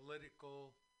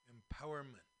political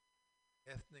empowerment,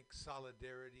 ethnic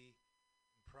solidarity,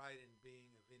 and pride in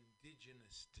being of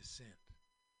indigenous descent.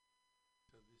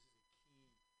 So this is a key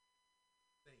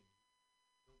thing.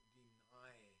 Don't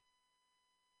deny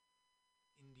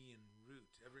Indian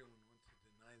roots. Everyone wants to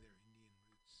deny their Indian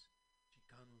roots.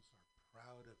 Chicanos are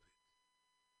proud of it.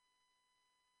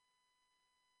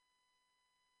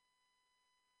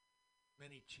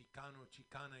 Many Chicano,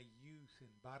 Chicana youth in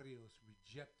barrios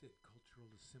rejected cultural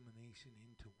assimilation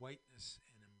into whiteness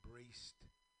and embraced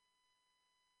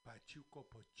Pachuco,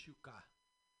 Pachuca,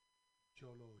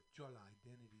 Cholo, Chola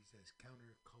identities as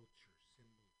counterculture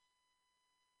symbols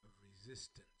of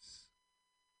resistance.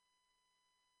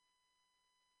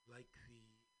 Like the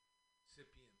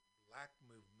incipient black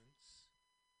movements,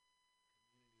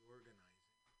 community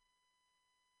organizing,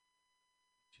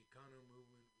 the Chicano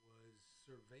movement was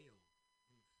surveilled.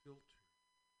 Filtered.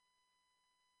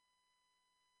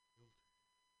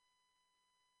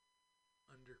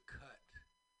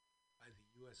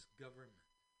 U.S. government,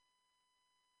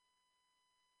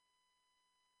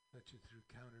 such as through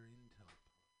counter-intel,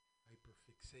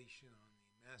 hyperfixation on the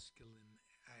masculine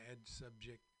ad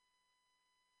subject,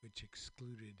 which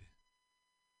excluded.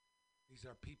 These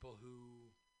are people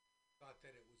who thought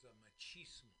that it was a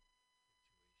machismo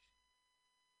situation.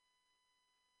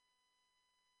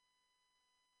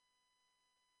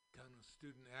 Kind of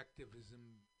student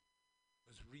activism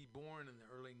was reborn in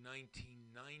the early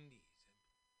 1990s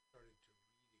and started to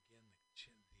read again the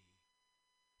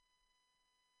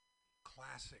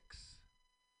classics,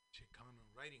 Chicano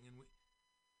writing, and we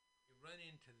run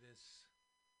into this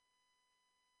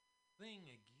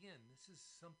thing again. This is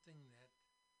something that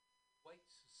white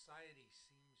society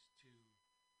seems to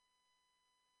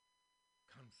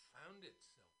confound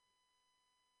itself.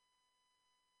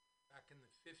 Back in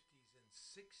the 50s and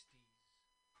 60s,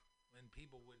 when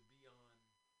people would be on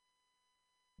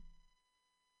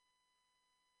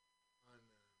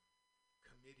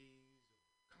committees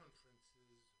or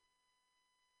conferences or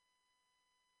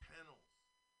panels,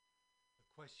 the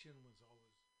question was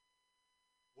always,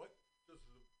 what does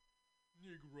the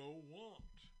Negro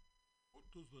want? What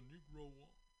does the Negro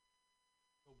want?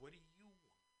 Well, what do you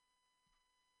want?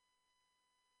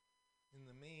 In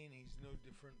the main, he's no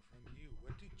different from you.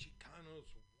 What do Chicanos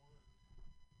want?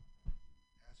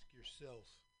 Ask yourself,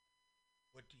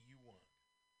 what do you want?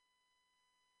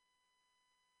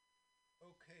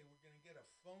 Okay, we're going to get a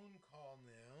phone call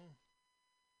now,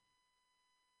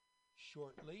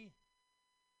 shortly,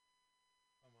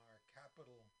 from our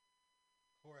Capitol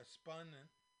correspondent,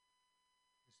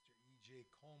 Mr. E.J.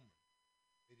 Coleman,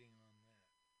 waiting on that.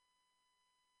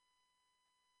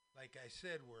 Like I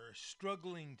said, we're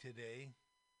struggling today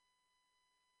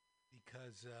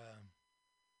because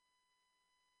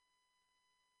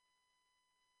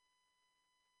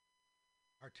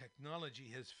our technology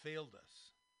has failed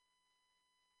us.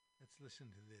 Let's listen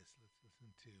to this. Let's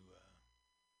listen to Ina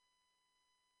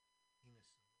Simone.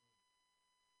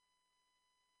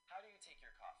 How do you take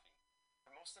your coffee? For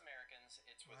most Americans,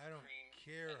 it's with I don't cream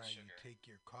care and how sugar. you take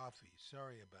your coffee.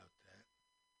 Sorry about that.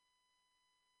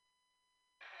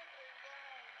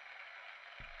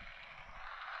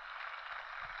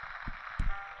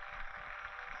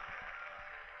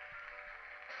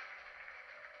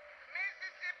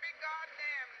 Mississippi,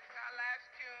 goddamn, it's our last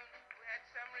tune. We had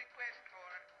some requests for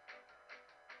it.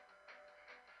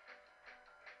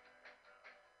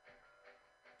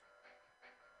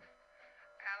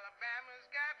 Alabama's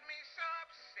got me so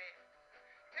upset.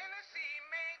 Tennessee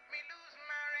made me lose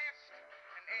my rest.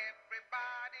 And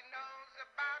everybody knows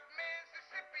about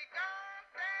Mississippi,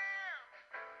 goddamn.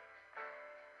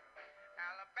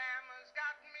 Alabama's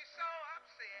got me so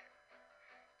upset.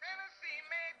 Tennessee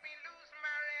made me lose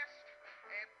my rest.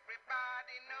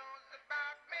 Everybody knows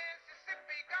about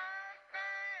Mississippi,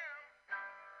 goddamn.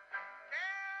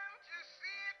 Can't you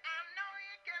see it? I know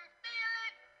you can feel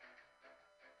it.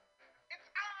 It's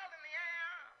all in the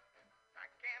air. I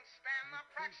can't stand the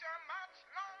pressure much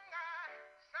longer.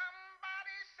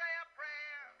 Somebody say a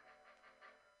prayer.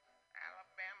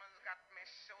 Alabama's got me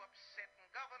so upset,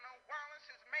 and Governor Wallace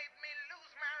has made me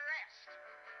lose my rest.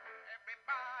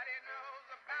 Everybody knows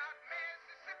about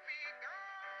Mississippi,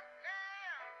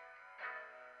 goddamn.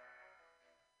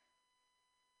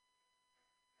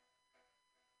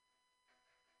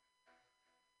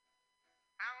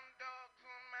 Hound dogs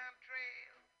on my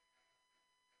trail.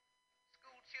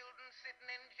 School children sitting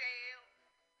in jail.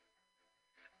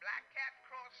 Black cat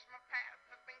crossed my path.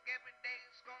 I think every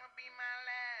day's gonna be my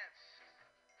last.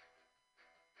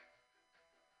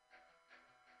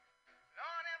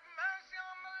 Lord have mercy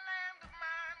on the land of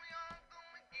mine. We all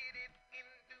gonna get it in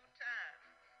due time.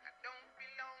 I don't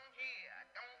belong here. I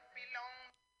don't belong.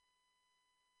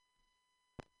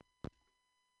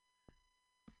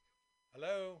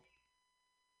 Hello?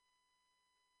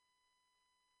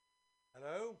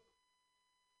 Hello?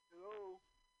 Hello.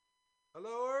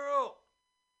 Hello, Earl?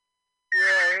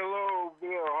 Yeah, hello,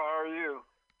 Bill. How are you?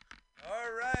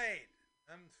 All right.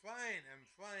 I'm fine. I'm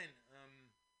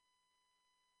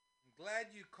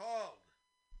glad you called.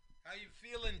 How you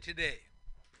feeling today?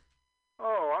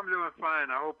 Oh, I'm doing fine.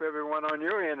 I hope everyone on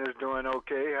your end is doing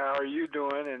okay. How are you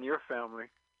doing and your family?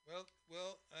 Well,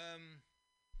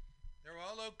 they're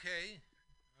all okay.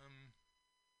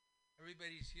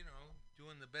 Everybody's,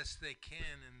 doing the best they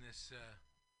can in this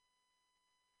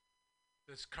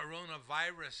this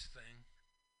coronavirus thing.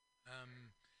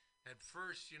 At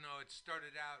first, it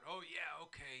started out, oh yeah,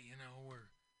 okay, we're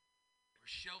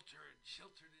sheltered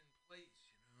in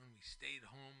place, and we stayed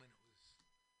home, and it was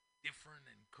different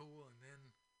and cool, and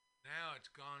then now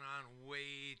it's gone on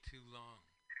way too long.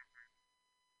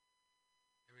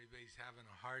 everybody's having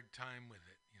a hard time with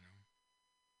it,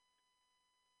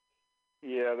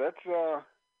 Yeah, that's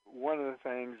one of the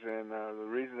things, and the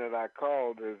reason that I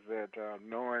called is that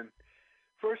knowing,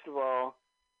 first of all,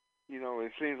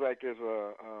 it seems like there's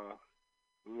a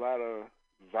lot of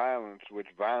violence, which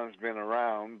violence been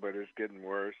around, but it's getting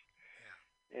worse.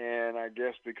 Yeah. And I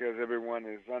guess because everyone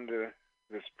is under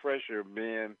this pressure of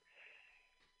being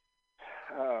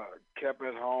kept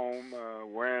at home,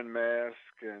 wearing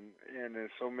masks, and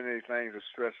there's so many things that's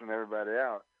stressing everybody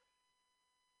out.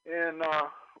 And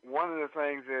one of the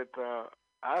things that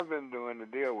I've been doing to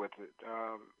deal with it,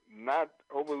 not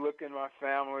overlooking my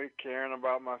family, caring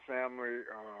about my family,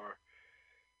 or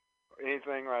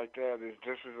anything like that, is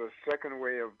this is a second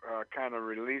way of kind of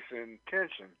releasing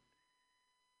tension.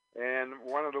 And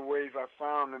one of the ways I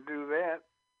found to do that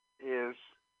is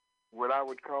what I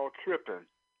would call tripping.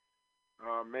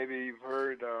 Maybe you've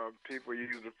heard people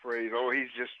use the phrase, "Oh,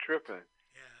 he's just tripping."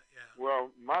 Yeah.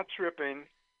 Well, my tripping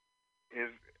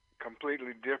is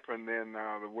completely different than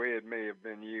the way it may have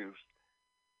been used.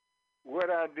 What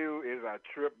I do is I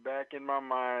trip back in my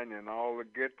mind and all the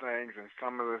good things and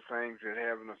some of the things that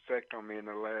have an effect on me in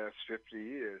the last 50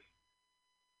 years.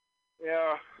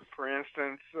 Yeah, for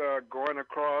instance, going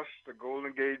across the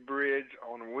Golden Gate Bridge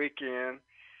on a weekend,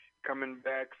 coming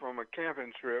back from a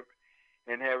camping trip,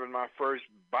 and having my first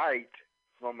bite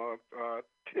from a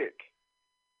tick,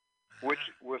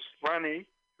 which was funny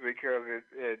because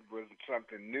it was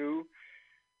something new.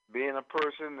 Being a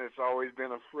person that's always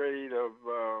been afraid of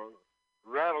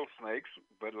rattlesnakes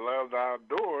but loved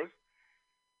outdoors,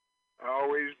 I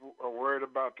always worried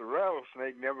about the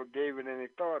rattlesnake, never gave it any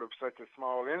thought of such a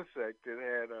small insect that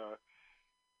had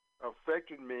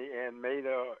affected me and made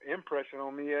an impression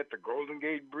on me at the Golden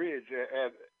Gate Bridge,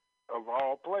 of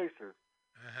all places.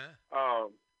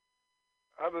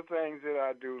 Other things that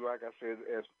I do, like I said,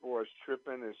 as far as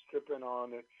tripping, is tripping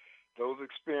on those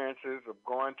experiences of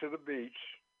going to the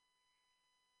beach,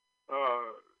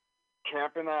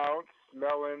 camping out,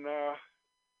 smelling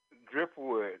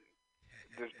driftwood,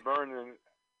 just burning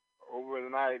over the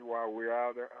night while we're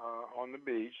out on the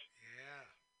beach.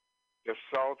 The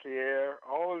salty air.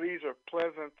 All of these are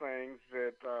pleasant things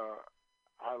that,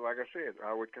 like I said,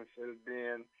 I would consider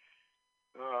being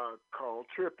called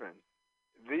tripping.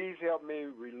 These help me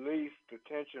release the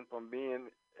tension from being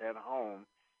at home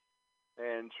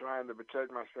and trying to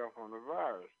protect myself from the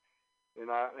virus.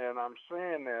 And I'm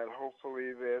saying that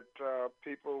hopefully that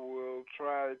people will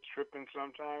try tripping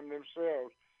sometime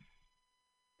themselves.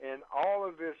 And all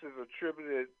of this is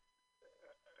attributed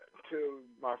to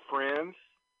my friends,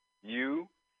 you,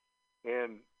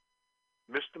 and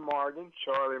Mr. Morgan,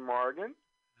 Charlie Morgan,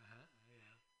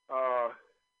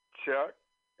 Chuck,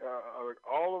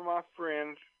 all of my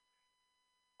friends,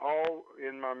 all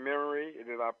in my memory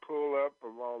that I pull up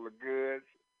of all the goods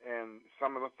and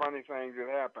some of the funny things that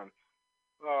happened.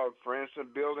 For instance,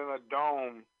 building a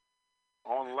dome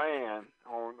on land,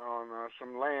 on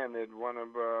some land that one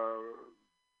of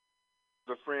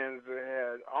the friends that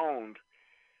had owned.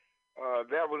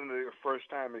 That was the first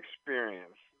time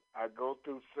experience. I go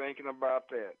through thinking about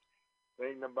that,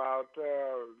 thinking about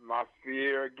my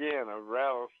fear again of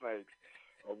rattlesnakes,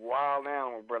 of wild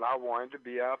animals, but I wanted to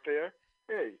be out there.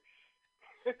 Hey,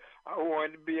 I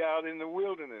wanted to be out in the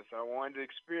wilderness. I wanted to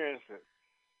experience it.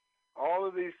 All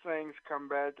of these things come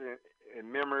back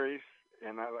in memories,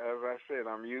 and as I said,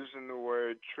 I'm using the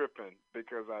word tripping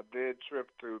because I did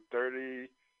trip through 30,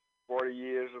 40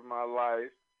 years of my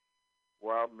life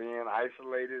while being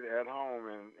isolated at home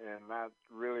and not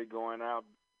really going out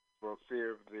for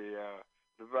fear of the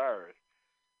virus.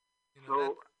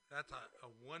 So that's a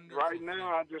wonderful right now, thing.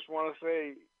 I just want to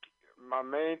say my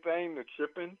main thing, the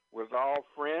tripping, was all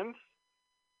friends.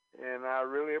 And I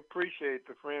really appreciate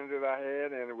the friends that I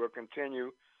had, and will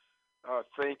continue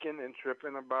thinking and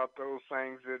tripping about those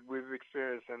things that we've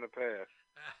experienced in the past.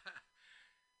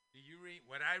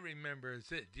 What I remember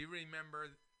is it. Do you remember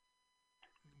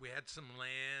we had some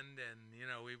land, and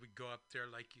we would go up there,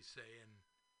 like you say, and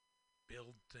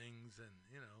build things, and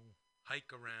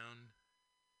hike around.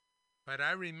 But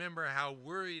I remember how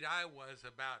worried I was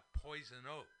about poison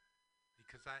oak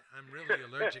because I'm really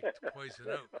allergic to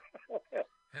poison oak.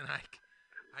 And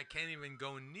I can't even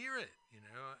go near it,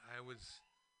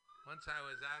 Once I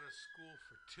was out of school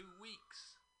for 2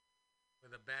 weeks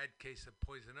with a bad case of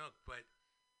poison oak, but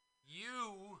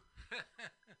you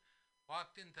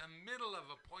walked into the middle of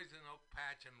a poison oak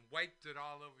patch and wiped it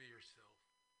all over yourself,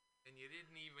 and you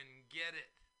didn't even get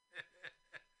it.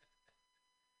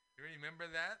 You remember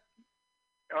that?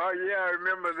 Oh, yeah, I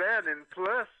remember that. And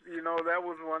plus, that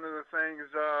was one of the things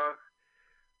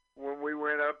when we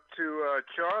went up to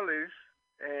Charlie's,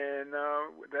 and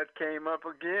came up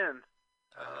again.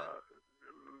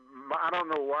 I don't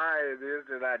know why it is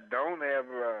that I don't have,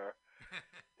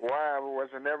 why I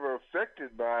wasn't ever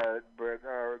affected by it, but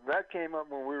that came up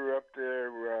when we were up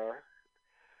there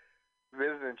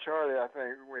visiting Charlie. I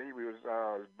think when he was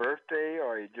his birthday,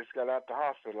 or he just got out the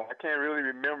hospital. I can't really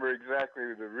remember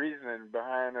exactly the reasoning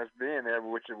behind us being there,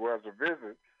 which it was a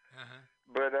visit.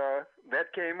 But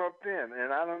that came up then,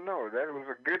 and I don't know. That was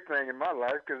a good thing in my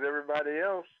life because everybody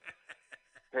else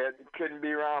couldn't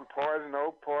be around poison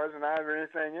oak, poison ivy, or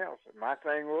anything else. My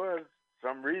thing was,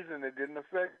 some reason it didn't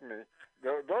affect me.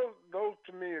 Those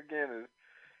to me again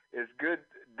is good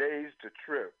days to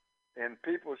trip, and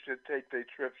people should take their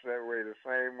trips that way, the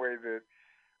same way that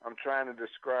I'm trying to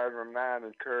describe them now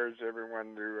and encourage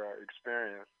everyone to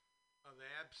experience. Oh,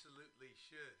 they absolutely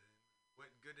should. And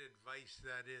what good advice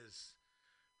that is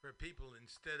for people.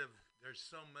 Instead of, there's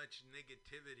so much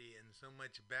negativity and so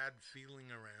much bad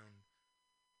feeling around,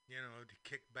 to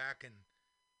kick back and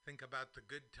think about the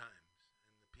good times and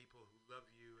the people who love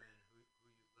you and who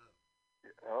you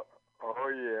love. Oh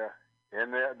yeah,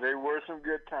 and they were some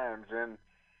good times, and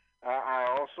I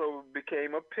also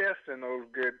became a pest in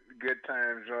those good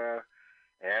times,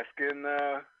 asking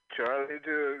Charlie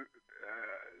to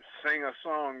sing a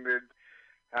song that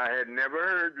I had never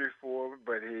heard before,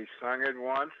 but he sung it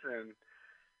once, and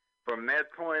from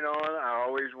that point on, I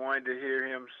always wanted to hear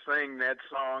him sing that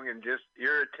song and just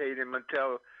irritate him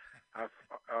until I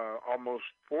almost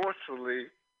forcefully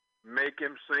make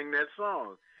him sing that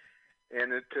song.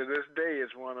 And to this day,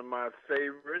 it's one of my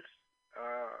favorites,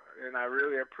 and I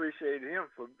really appreciate him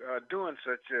for doing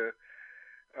such a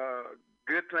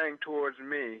good thing towards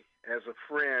me as a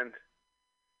friend.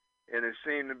 And it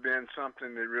seemed to have been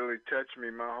something that really touched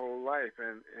me my whole life.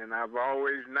 And I've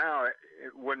always now,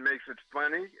 what makes it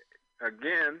funny,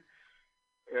 again,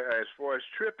 as far as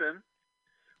tripping,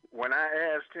 when I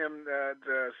asked him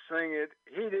to sing it,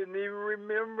 he didn't even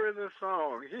remember the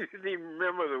song. He didn't even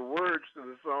remember the words to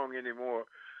the song anymore.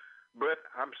 But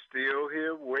I'm still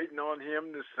here waiting on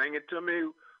him to sing it to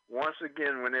me once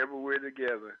again whenever we're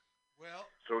together. Well,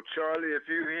 so Charlie, if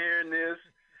you're hearing this,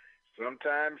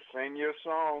 sometime sing your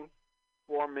song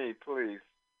for me, please.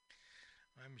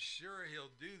 I'm sure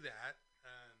he'll do that.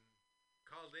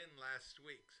 Called in last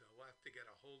week, so we'll have to get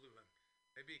a hold of him.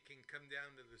 Maybe he can come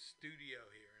down to the studio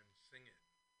here and sing it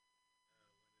one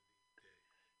of these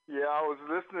days. Yeah, I was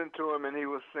listening to him, and he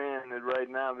was saying that right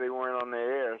now they weren't on the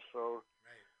air, so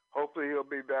hopefully he'll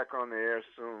be back on the air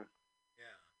soon.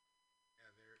 Yeah,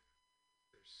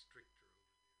 they're stricter over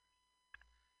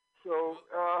there. So,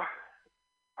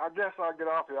 I guess I'll get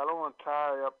off here. I don't want to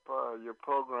tie up your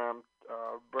program,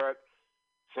 but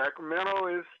Sacramento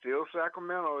is still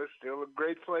Sacramento. It's still a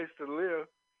great place to live.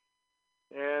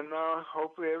 And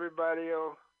hopefully everybody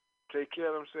will take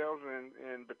care of themselves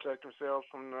and protect themselves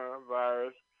from the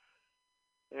virus.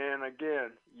 And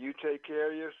again, you take care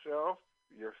of yourself,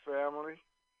 your family.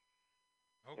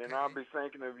 Okay. And I'll be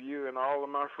thinking of you and all of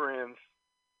my friends.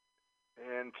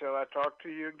 And until I talk to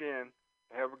you again,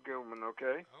 have a good one,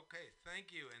 okay? Okay,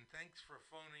 thank you. And thanks for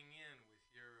phoning in with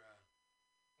your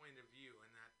point of view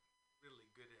and that really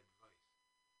good advice.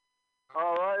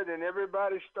 All right, and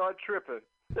everybody start tripping.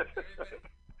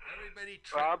 Everybody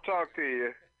trip. I'll talk to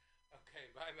you. Okay,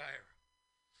 bye-bye.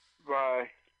 Bye.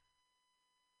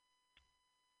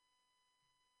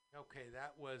 Okay,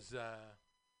 that was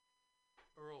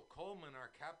Earl Coleman,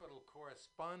 our Capitol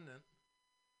correspondent.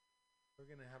 We're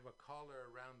going to have a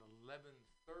caller around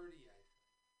 11:30,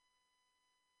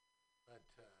 I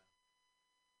think.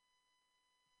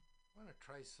 But I want to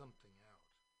try something out.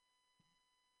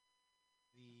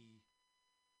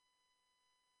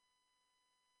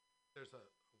 There's a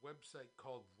website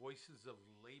called Voices of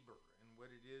Labor, and what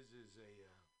it is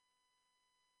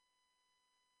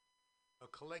a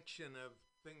collection of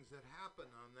things that happen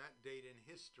on that date in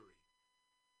history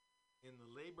in the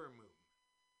labor movement.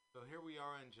 So here we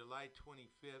are on July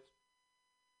 25th.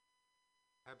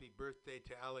 Happy birthday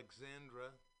to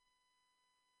Alexandra.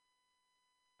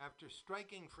 After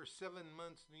striking for 7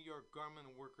 months, New York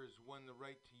garment workers won the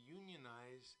right to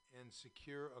unionize and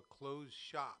secure a closed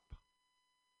shop.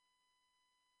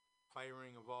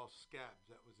 Firing of all scabs,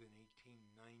 that was in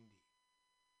 1890.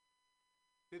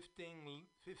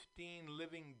 15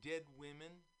 living dead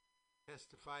women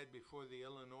testified before the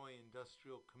Illinois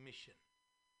Industrial Commission.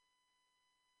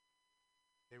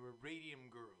 They were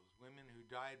radium girls, women who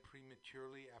died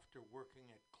prematurely after working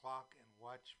at clock and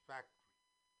watch factories,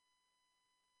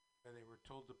 where they were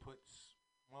told to put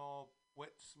small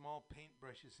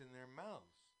paintbrushes in their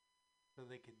mouths so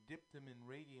they could dip them in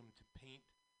radium to paint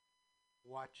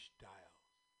watch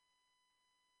dials.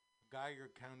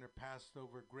 Geiger counter passed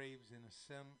over graves in a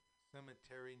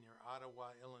cemetery near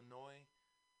Ottawa, Illinois,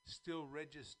 still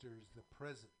registers the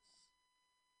presence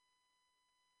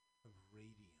of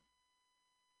radium.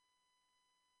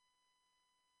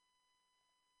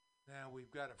 Now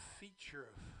we've got a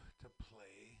feature to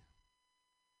play.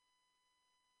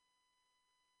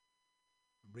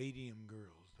 Radium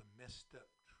Girls, the messed up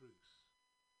truth.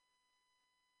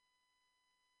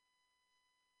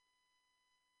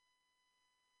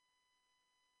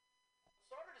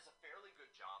 Started as a fairly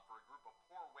good job for a group of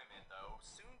poor women, though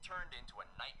soon turned into a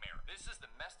nightmare. This is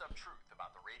the messed up truth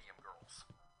about the Radium Girls.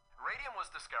 Radium was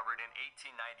discovered in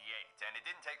 1898, and it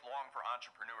didn't take long for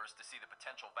entrepreneurs to see the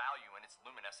potential value in its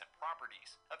luminescent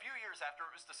properties. A few years after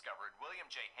it was discovered, William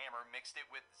J. Hammer mixed it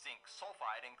with zinc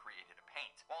sulfide and created a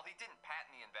paint. While he didn't patent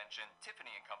the invention,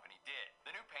 Tiffany & Company did.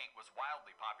 The new paint was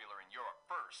wildly popular in Europe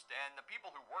first, and the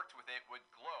people who worked with it would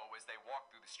glow as they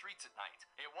walked through the streets at night.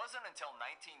 It wasn't until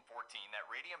 1914 that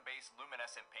radium-based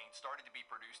luminescent paint started to be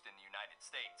produced in the United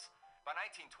States. By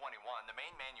 1921, the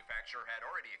main manufacturer had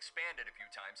already expanded a few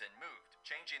times and moved,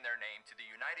 changing their name to the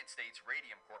United States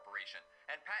Radium Corporation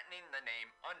and patenting the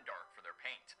name Undark for their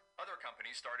paint. Other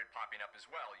companies started popping up as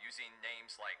well, using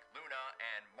names like Luna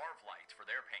and Marvlite for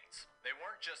their paints. They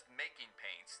weren't just making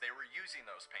paints, they were using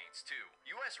those paints too.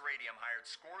 US Radium hired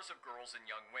scores of girls and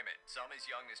young women, some as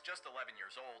young as just 11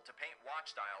 years old, to paint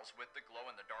watch dials with the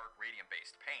glow-in-the-dark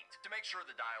radium-based paint. To make sure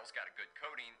the dials got a good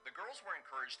coating, the girls were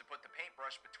encouraged to put the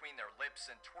paintbrush between their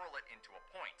lips and twirl it into a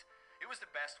point. It was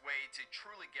the best way to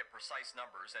truly get precise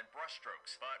numbers and brush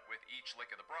strokes, but with each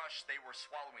lick of the brush, they were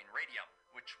swallowing radium,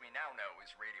 which we now know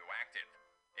is radioactive.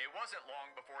 It wasn't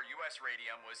long before US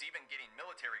Radium was even getting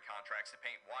military contracts to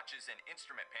paint watches and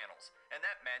instrument panels, and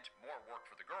that meant more work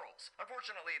for the girls.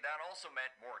 Unfortunately, that also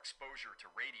meant more exposure to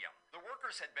radium. The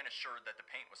workers had been assured that the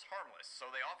paint was harmless, so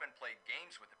they often played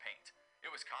games with the paint. It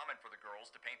was common for the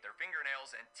girls to paint their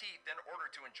fingernails and teeth in order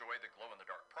to enjoy the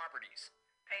glow-in-the-dark properties.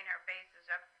 Paint our faces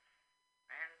up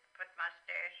and put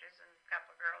mustaches, and a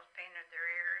couple of girls painted their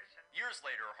ears. Years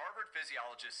later, Harvard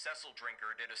physiologist Cecil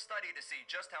Drinker did a study to see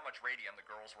just how much radium the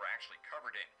girls were actually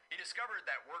covered in. He discovered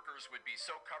that workers would be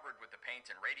so covered with the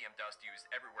paint and radium dust used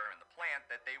everywhere in the plant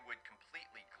that they would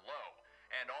completely glow,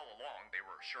 and all along they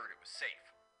were assured it was safe.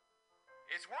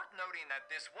 It's worth noting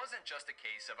that this wasn't just a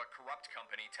case of a corrupt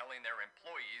company telling their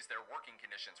employees their working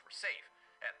conditions were safe,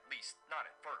 at least not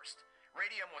at first.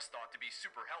 Radium was thought to be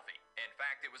super healthy. In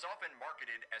fact, it was often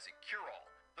marketed as a cure-all.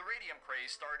 The radium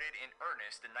craze started in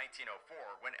earnest in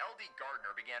 1904 when L.D.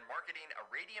 Gardner began marketing a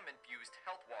radium-infused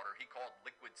health water he called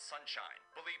Liquid Sunshine.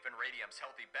 Belief in radium's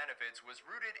healthy benefits was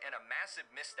rooted in a massive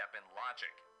misstep in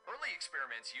logic. Early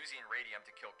experiments using radium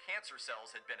to kill cancer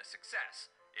cells had been a success.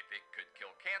 If it could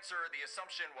kill cancer, the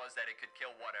assumption was that it could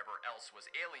kill whatever else was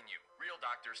ailing you. Real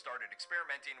doctors started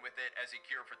experimenting with it as a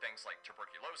cure for things like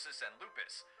tuberculosis and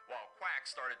lupus, while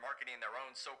quacks started marketing their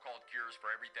own so-called cures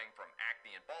for everything from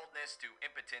acne and baldness to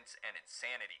impotence and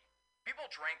insanity. People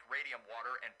drank radium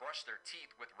water and brushed their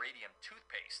teeth with radium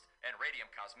toothpaste, and radium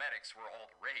cosmetics were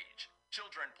all the rage.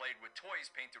 Children played with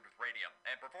toys painted with radium,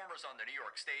 and performers on the New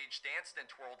York stage danced and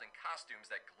twirled in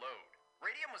costumes that glowed.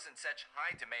 Radium was in such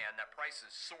high demand that prices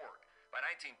soared. By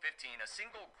 1915, a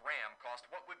single gram cost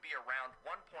what would be around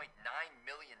 $1.9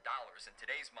 million in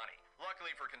today's money.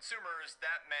 Luckily for consumers,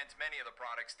 that meant many of the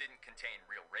products didn't contain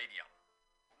real radium.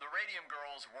 The Radium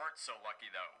Girls weren't so lucky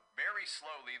though. Very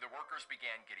slowly, the workers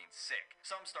began getting sick.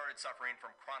 Some started suffering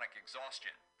from chronic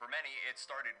exhaustion. For many, it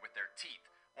started with their teeth.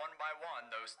 One by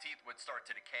one, those teeth would start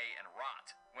to decay and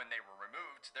rot. When they were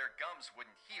removed, their gums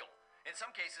wouldn't heal. In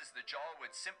some cases, the jaw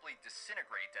would simply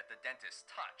disintegrate at the dentist's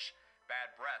touch.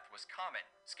 Bad breath was common.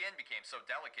 Skin became so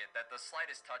delicate that the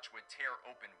slightest touch would tear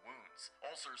open wounds.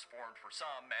 Ulcers formed for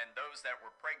some, and those that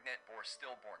were pregnant bore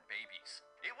stillborn babies.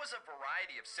 It was a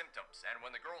variety of symptoms, and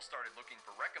when the girls started looking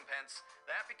for recompense,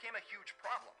 that became a huge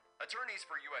problem. Attorneys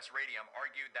for US Radium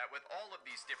argued that with all of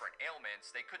these different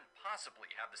ailments, they couldn't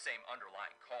possibly have the same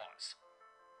underlying cause.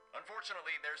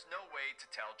 Unfortunately, there's no way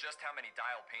to tell just how many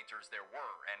dial painters there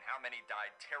were and how many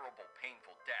died terrible,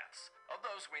 painful deaths. Of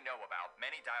those we know about,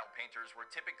 many dial painters were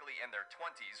typically in their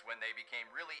 20s when they became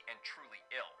really and truly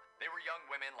ill. They were young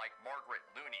women like Margaret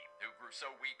Looney, who grew so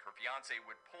weak her fiancé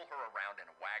would pull her around in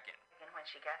a wagon. And when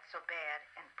she got so bad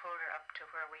and pulled her up to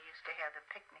where we used to have the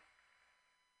picnic,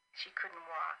 she couldn't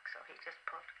walk, so he just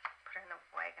put her in the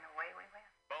wagon, away we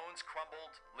went. Bones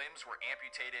crumbled, limbs were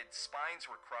amputated, spines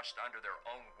were crushed under their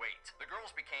own weight. The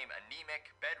girls became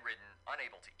anemic, bedridden,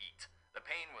 unable to eat. The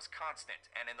pain was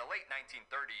constant, and in the late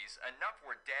 1930s, enough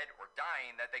were dead or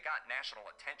dying that they got national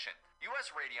attention.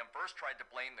 U.S. Radium first tried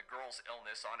to blame the girls'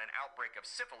 illness on an outbreak of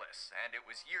syphilis, and it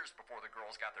was years before the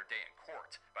girls got their day in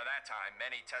court. By that time,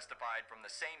 many testified from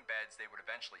the same beds they would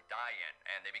eventually die in,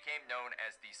 and they became known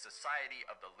as the Society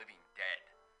of the Living Dead.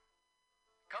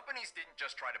 Companies didn't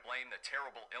just try to blame the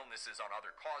terrible illnesses on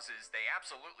other causes, they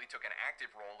absolutely took an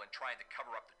active role in trying to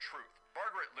cover up the truth.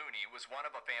 Margaret Looney was one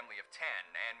of a family of 10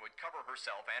 and would cover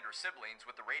herself and her siblings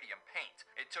with the radium paint.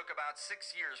 It took about 6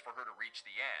 years for her to reach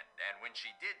the end, and when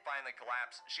she did finally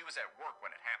collapse, she was at work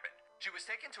when it happened. She was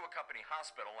taken to a company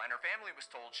hospital, and her family was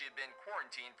told she had been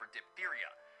quarantined for diphtheria.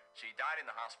 She died in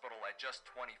the hospital at just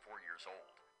 24 years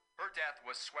old. Her death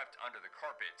was swept under the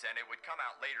carpet, and it would come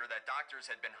out later that doctors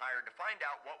had been hired to find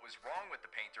out what was wrong with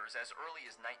the painters as early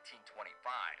as 1925.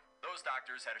 Those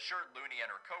doctors had assured Looney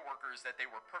and her co-workers that they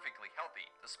were perfectly healthy,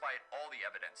 despite all the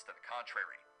evidence to the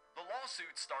contrary. The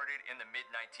lawsuit started in the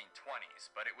mid-1920s,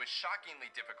 but it was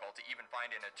shockingly difficult to even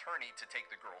find an attorney to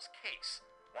take the girls' case.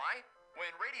 Why?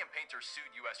 When radium painters sued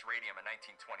U.S. Radium in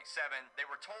 1927, they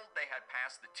were told they had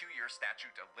passed the 2-year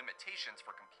statute of limitations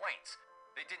for complaints.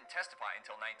 They didn't testify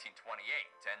until 1928,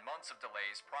 and months of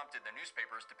delays prompted the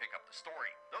newspapers to pick up the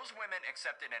story. Those women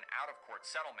accepted an out-of-court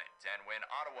settlement, and when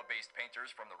Ottawa-based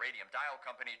painters from the Radium Dial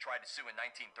Company tried to sue in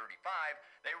 1935,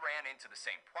 they ran into the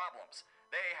same problems.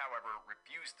 They, however,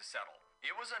 refused to settle.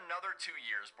 It was another 2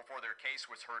 years before their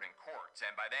case was heard in court,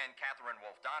 and by then Catherine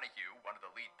Wolfe Donahue, one of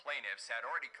the lead plaintiffs, had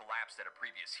already collapsed at a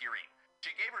previous hearing.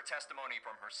 She gave her testimony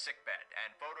from her sickbed,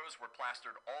 and photos were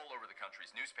plastered all over the country's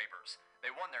newspapers.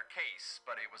 They won their case,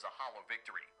 but it was a hollow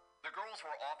victory. The girls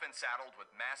were often saddled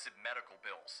with massive medical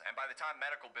bills, and by the time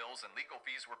medical bills and legal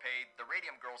fees were paid, the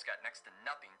Radium girls got next to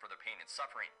nothing for the pain and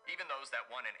suffering. Even those that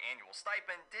won an annual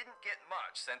stipend didn't get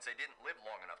much since they didn't live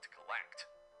long enough to collect.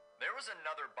 There was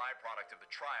another byproduct of the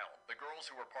trial. The girls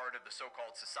who were part of the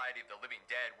so-called Society of the Living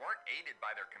Dead weren't aided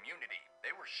by their community.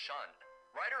 They were shunned.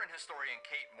 Writer and historian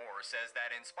Kate Moore says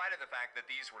that in spite of the fact that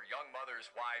these were young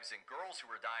mothers, wives, and girls who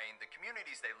were dying, the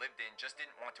communities they lived in just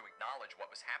didn't want to acknowledge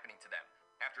what was happening to them.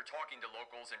 After talking to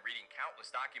locals and reading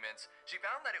countless documents, she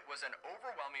found that it was an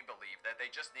overwhelming belief that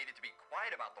they just needed to be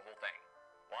quiet about the whole thing.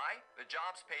 Why? The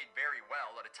jobs paid very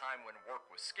well at a time when work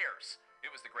was scarce.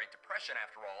 It was the Great Depression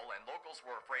after all, and locals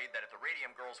were afraid that if the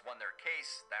Radium girls won their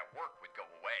case, that work would go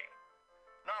away.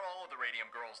 Not all of the Radium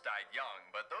girls died young,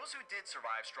 but those who did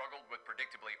survive struggled with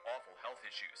predictably awful health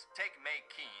issues. Take May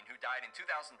Keene, who died in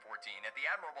 2014 at the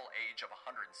admirable age of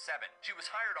 107. She was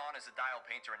hired on as a dial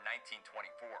painter in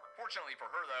 1924. Fortunately for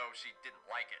her, though, she didn't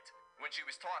like it. When she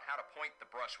was taught how to point the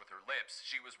brush with her lips,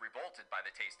 she was revolted by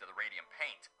the taste of the radium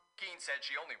paint. Keene said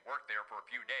she only worked there for a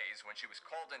few days when she was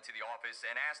called into the office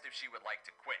and asked if she would like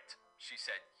to quit. She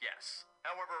said yes.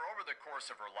 However, over the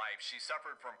course of her life, she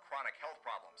suffered from chronic health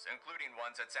problems, including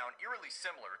ones that sound eerily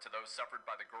similar to those suffered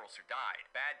by the girls who died: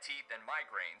 bad teeth and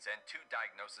migraines, and 2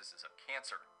 diagnoses of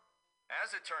cancer.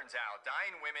 As it turns out,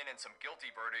 dying women and some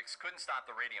guilty verdicts couldn't stop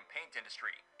the radium paint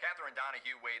industry. Catherine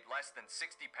Donahue weighed less than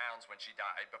 60 pounds when she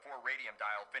died before Radium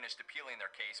Dial finished appealing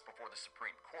their case before the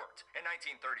Supreme Court. In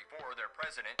 1934, their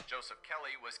president, Joseph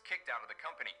Kelly, was kicked out of the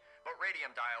company, but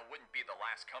Radium Dial wouldn't be the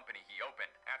last company he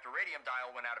opened. After Radium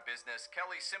Dial went out of business,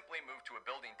 Kelly simply moved to a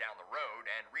building down the road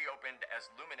and reopened as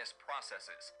Luminous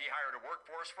Processes. He hired a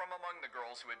workforce from among the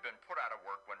girls who had been put out of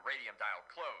work when Radium Dial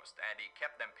closed, and he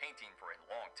kept them painting for a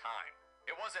long time.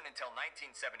 It wasn't until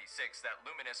 1976 that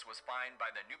Luminous was fined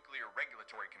by the Nuclear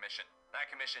Regulatory Commission.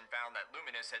 That commission found that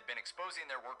Luminous had been exposing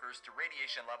their workers to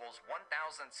radiation levels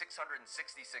 1,666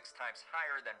 times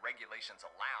higher than regulations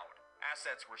allowed.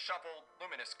 Assets were shuffled,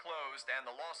 Luminous closed, and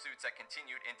the lawsuits that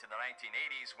continued into the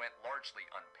 1980s went largely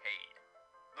unpaid.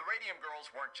 The Radium girls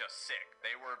weren't just sick,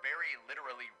 they were very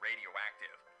literally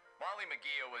radioactive. Molly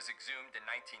McGee was exhumed in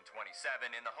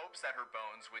 1927 in the hopes that her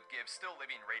bones would give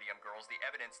still-living Radium girls the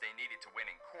evidence they needed to win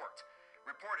in court.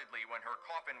 Reportedly, when her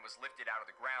coffin was lifted out of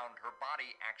the ground, her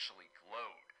body actually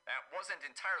glowed. That wasn't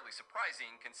entirely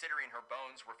surprising, considering her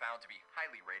bones were found to be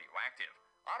highly radioactive.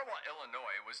 Ottawa,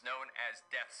 Illinois was known as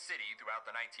Death City throughout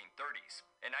the 1930s.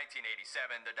 In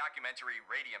 1987, the documentary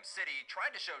Radium City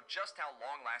tried to show just how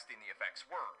long-lasting the effects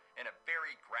were, in a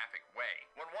very graphic way.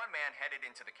 When one man headed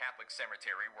into the Catholic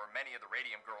cemetery where many of the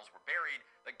Radium girls were buried,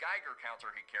 the Geiger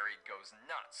counter he carried goes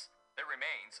nuts. Their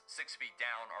remains, 6 feet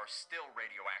down, are still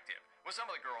radioactive. With some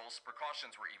of the girls,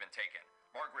 precautions were even taken.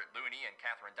 Margaret Looney and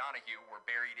Catherine Donahue were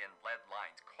buried in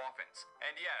lead-lined coffins.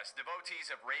 And yes,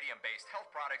 devotees of radium-based health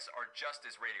products are just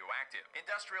as radioactive.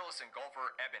 Industrialist and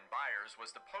golfer Eben Byers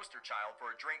was the poster child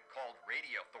for a drink called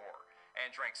Radiothor,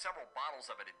 and drank several bottles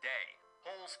of it a day.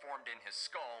 Holes formed in his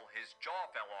skull, his jaw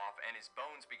fell off, and his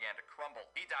bones began to crumble.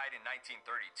 He died in 1932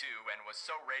 and was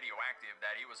so radioactive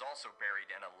that he was also buried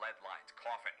in a lead-lined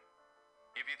coffin.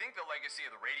 If you think the legacy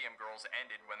of the Radium Girls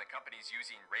ended when the companies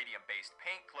using radium-based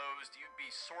paint closed, you'd be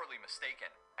sorely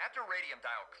mistaken. After Radium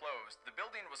Dial closed, the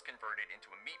building was converted into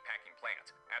a meatpacking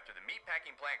plant. After the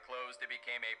meatpacking plant closed, it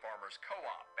became a farmer's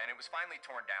co-op, and it was finally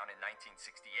torn down in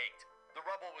 1968. The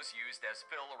rubble was used as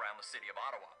fill around the city of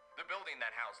Ottawa. The building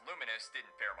that housed Luminous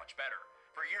didn't fare much better.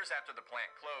 For years after the plant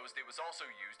closed, it was also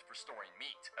used for storing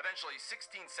meat. Eventually,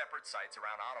 16 separate sites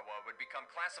around Ottawa would become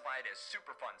classified as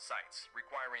Superfund sites,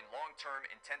 requiring long-term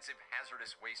intensive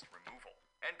hazardous waste removal.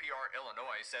 NPR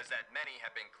Illinois says that many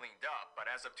have been cleaned up,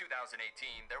 but as of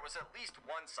 2018, there was at least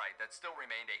one site that still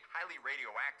remained a highly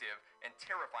radioactive and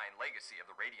terrifying legacy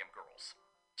of the Radium Girls.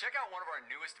 Check out one of our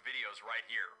newest videos right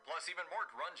here, plus even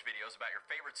more grunge videos about your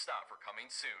favorite stuff are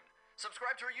coming soon.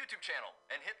 Subscribe to our YouTube channel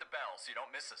and hit the bell so you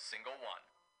don't miss a single one.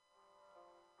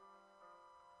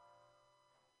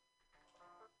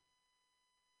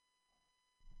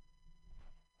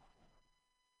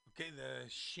 Okay, the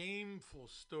shameful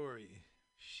story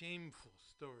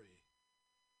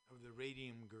of the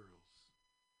Radium Girls.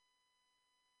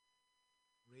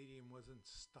 Radium wasn't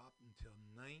stopped until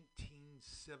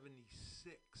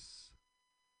 1976.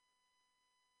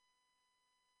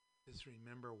 Just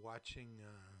remember watching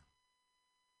a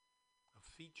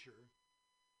feature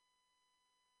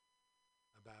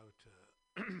about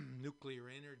nuclear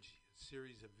energy, a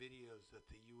series of videos that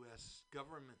the U.S.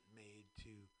 government made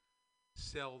to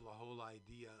sell the whole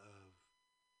idea of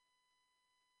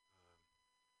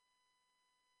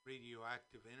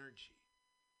radioactive energy.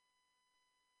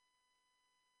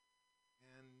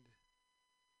 And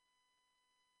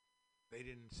they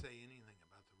didn't say anything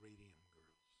about the Radium Girls.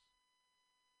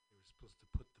 They were supposed to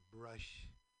put the brush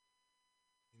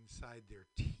inside their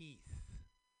teeth.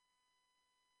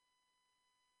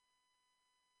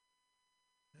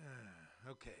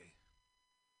 Okay.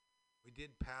 We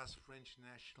did pass French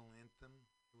national anthem.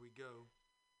 Here we go.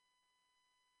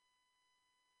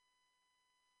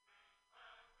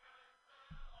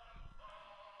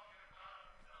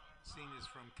 Scene is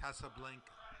from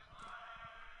Casablanca.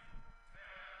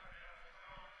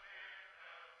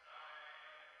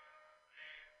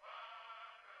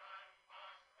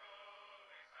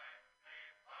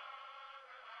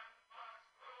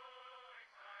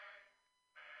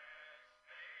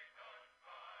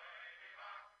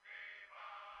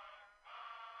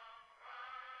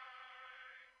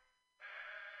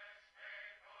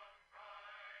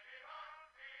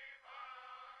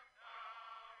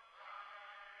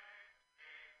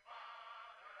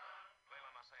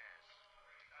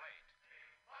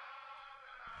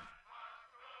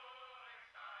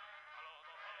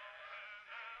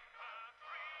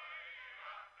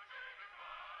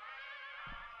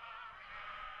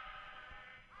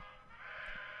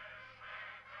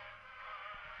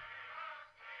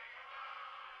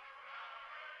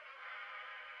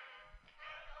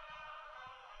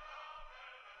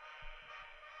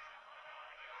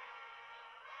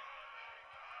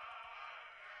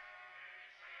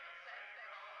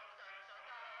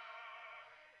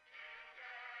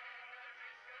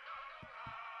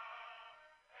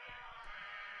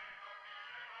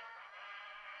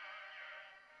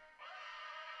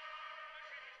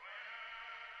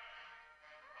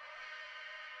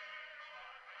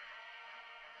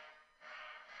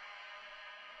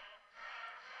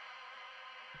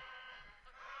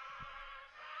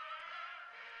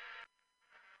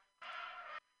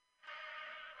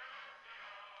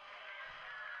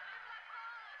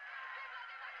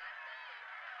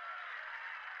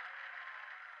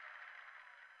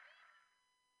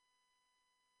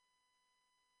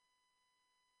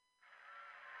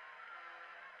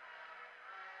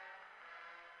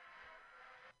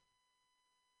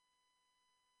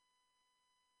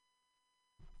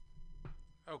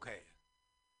 Okay,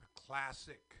 the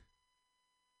classic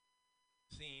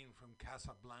scene from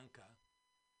Casablanca,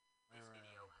 where, This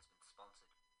video has been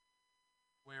sponsored.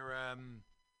 where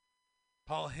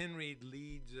Paul Henry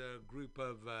leads a group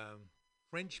of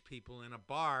French people in a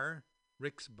bar,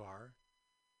 Rick's bar,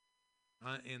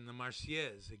 in the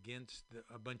Marseillaise against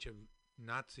a bunch of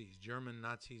Nazis. German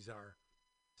Nazis are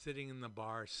sitting in the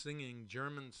bar singing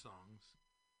German songs,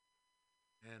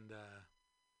 and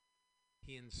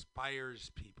he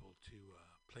inspires people to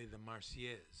play the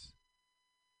Marseillaise.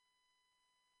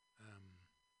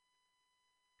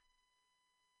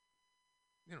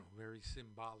 Very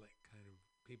symbolic kind of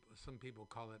people. Some people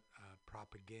call it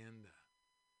propaganda.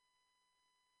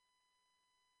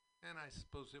 And I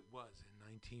suppose it was in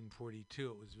 1942.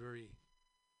 It was very,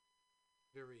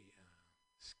 very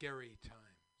scary times.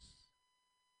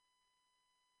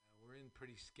 We're in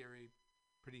pretty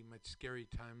much scary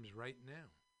times right now.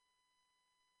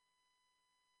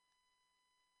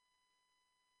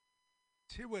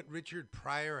 Let's hear what Richard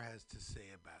Pryor has to say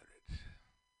about it.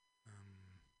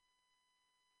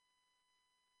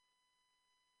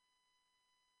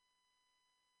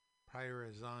 Pryor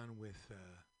is on with a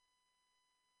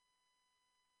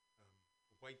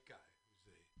white guy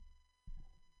who's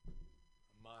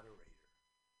a moderator.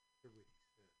 Hear what he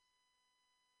says.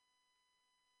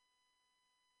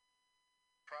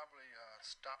 Probably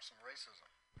stop some racism.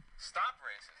 Stop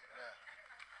racism? Yeah.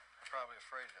 I'm probably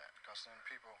afraid of that because then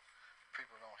people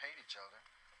don't hate each other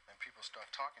and people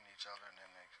start talking to each other, and then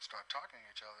they start talking to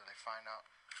each other, they find out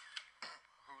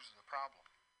who's the problem.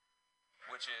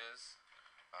 Which is?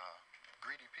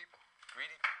 Greedy people.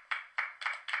 Greedy? I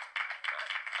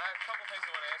have a couple things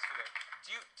I want to ask you there.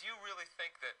 Do you really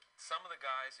think that some of the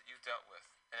guys that you've dealt with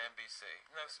at NBC,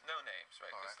 no names,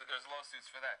 right? Because there's lawsuits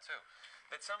for that too,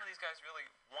 that some of these guys really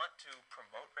want to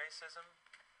promote racism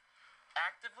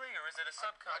actively, or is it a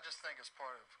subconscious? I just think it's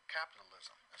part of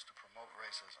capitalism, is to promote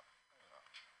racism,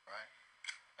 right?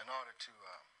 In order to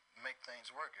make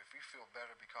things work. If you feel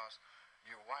better because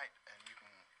you're white and you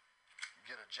can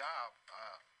get a job,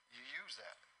 you use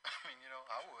that. I mean,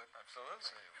 I would. Absolutely.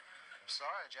 Say, I'm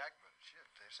sorry, Jack, but shit,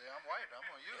 they say I'm white. I'm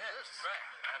going to use this. Right.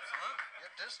 Absolutely.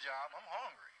 Get this job. I'm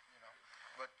hungry,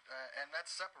 But, and that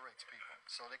separates people.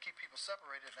 So they keep people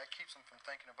separated, and that keeps them from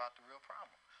thinking about the real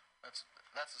problem. That's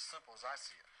as simple as I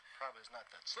see it. Probably it's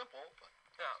not that simple, but...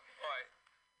 Now, all right,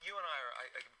 you and I are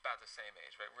about the same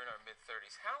age, right? We're in our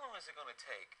mid-30s. How long is it going to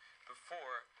take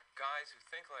before guys who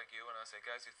think like you, and I say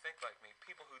guys who think like me,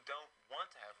 people who don't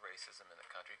want to have racism in the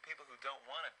country, people who don't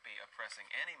want to be oppressing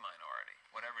any minority,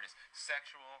 whatever it is,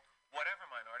 sexual, whatever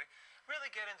minority, really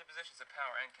get into positions of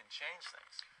power and can change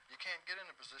things? You can't get in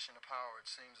a position of power, it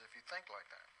seems, if you think like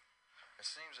that. It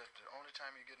seems that the only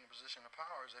time you get in a position of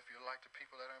power is if you're like the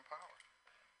people that are in power.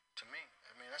 To me,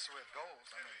 I mean, that's the way it goes.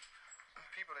 I mean,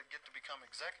 people that get to become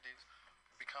executives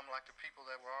become like the people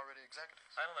that were already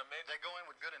executives. I don't know, maybe... They go in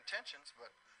with good intentions,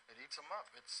 but it eats them up.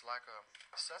 It's like a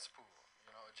cesspool.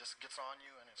 It just gets on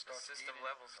you and it starts the system eating.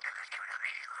 levels.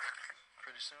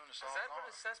 Pretty soon it's Is all that gone.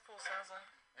 what a cesspool sounds like?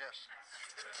 Yes.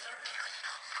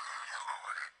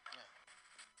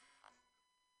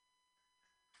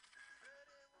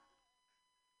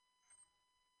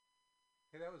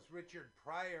 Okay, that was Richard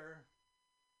Pryor.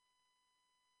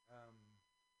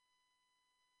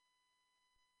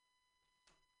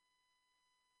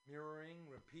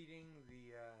 Repeating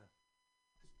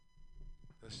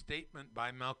the statement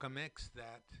by Malcolm X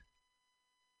that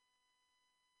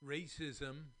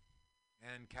racism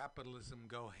and capitalism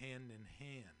go hand in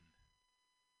hand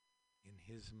in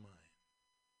his mind.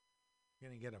 We're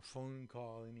going to get a phone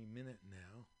call any minute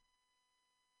now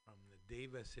from the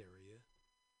Davis area.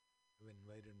 I've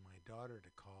invited my daughter to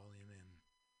call in and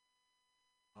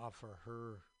offer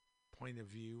her point of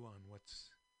view on what's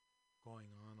going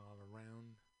on all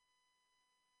around.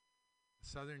 The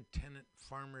Southern Tenant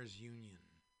Farmers Union,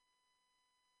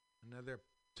 another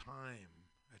time,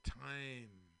 a time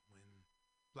when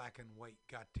black and white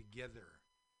got together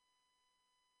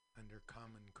under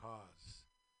common cause.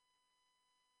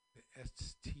 The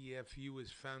STFU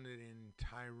was founded in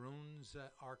Tyrone,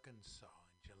 Arkansas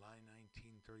in July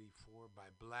 1934 by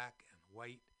black and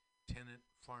white tenant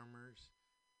farmers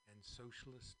and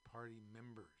Socialist Party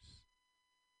members.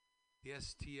 The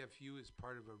STFU is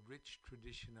part of a rich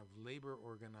tradition of labor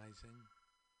organizing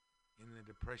in the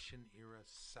Depression-era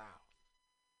South.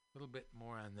 A little bit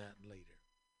more on that later.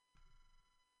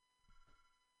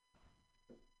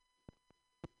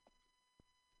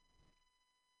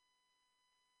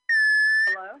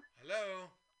 Hello? Hello.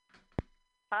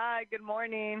 Hi, good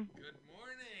morning. Good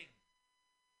morning.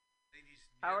 Ladies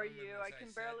and How are gentlemen, you? as I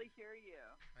can barely hear you.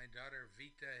 My daughter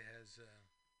Vita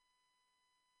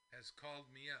has called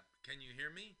me up. Can you hear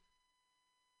me?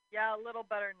 Yeah, a little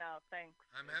better now, thanks.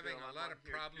 I'm having a lot of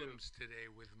problems today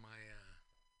with my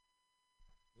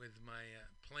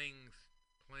playing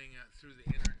through the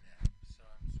internet, so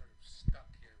I'm sort of stuck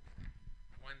here with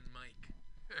one mic.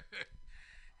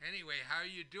 Anyway, how are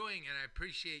you doing? And I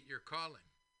appreciate your calling.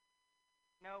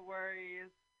 No worries.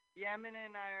 Yemen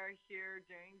and I are here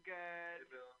doing good. Hey,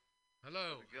 Bill.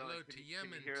 Hello. Bill, Hello can to you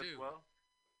Yemen hear us too. well?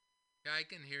 Yeah, I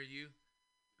can hear you.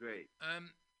 Great.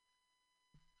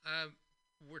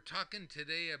 We're talking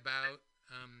today about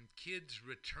kids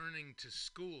returning to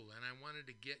school, and I wanted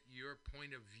to get your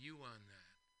point of view on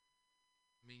that.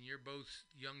 I mean, you're both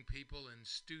young people and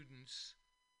students,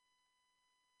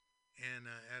 and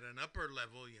at an upper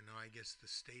level, I guess the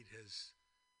state has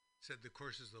said the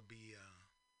courses will be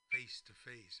face to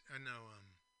face.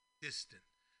 Distant.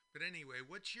 But anyway,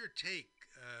 what's your take?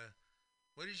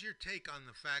 What is your take on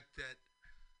the fact that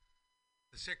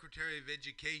the Secretary of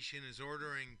Education is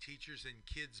ordering teachers and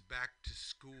kids back to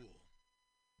school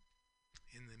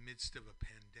in the midst of a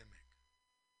pandemic?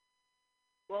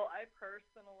 Well, I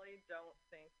personally don't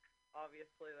think,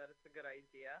 obviously, that it's a good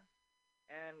idea.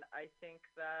 And I think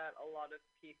that a lot of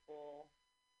people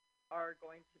are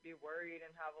going to be worried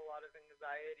and have a lot of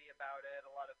anxiety about it,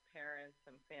 a lot of parents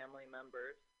and family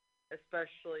members,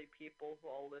 especially people who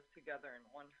all live together in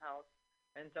one house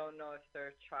and don't know if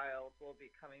their child will be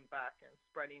coming back and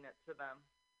spreading it to them.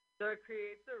 So it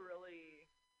creates a really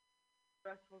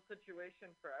stressful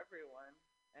situation for everyone,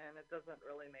 and it doesn't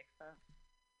really make sense.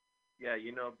 Yeah,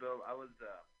 Bill, I was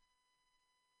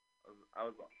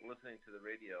listening to the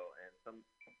radio, and some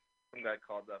guy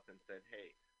called up and said,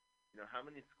 "Hey, how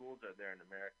many schools are there in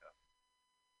America?"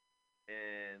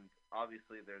 And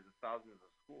obviously, there's thousands of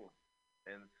schools,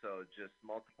 and so just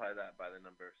multiply that by the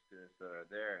number of students that are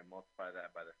there, and multiply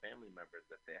that by the family members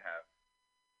that they have,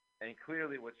 and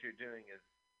clearly, what you're doing is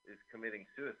committing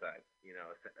suicide,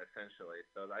 essentially.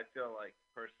 So I feel like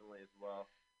personally as well,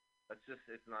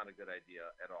 it's not a good idea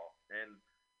at all. And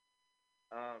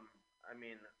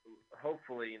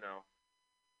hopefully,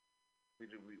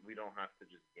 we don't have to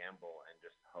just gamble and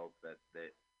just hope that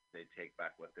they take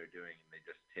back what they're doing and they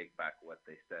just take back what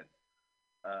they said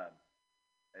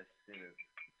as soon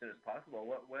as possible.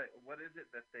 What is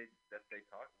it that they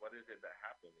talk? What is it that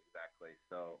happened exactly?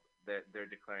 So they're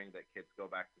declaring that kids go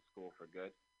back to school for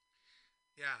good.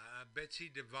 Yeah, Betsy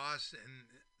DeVos and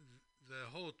the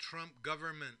whole Trump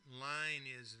government line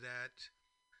is that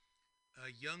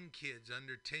young kids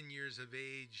under 10 years of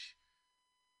age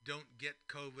don't get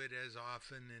COVID as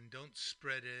often and don't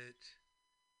spread it.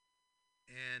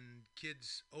 And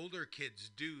older kids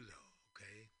do, though,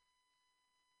 okay?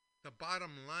 The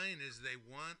bottom line is they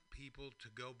want people to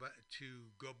go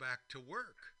back to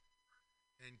work.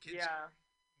 And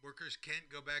workers can't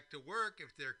go back to work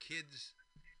if their kids,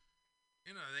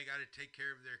 they got to take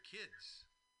care of their kids.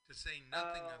 To say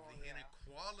nothing of the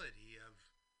inequality of,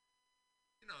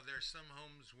 there's some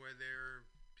homes where there are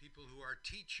people who are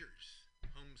teachers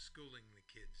homeschooling the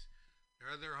kids. There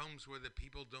are other homes where the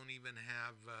people don't even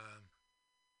have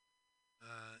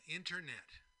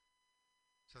internet.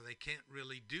 So they can't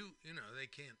really they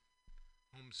can't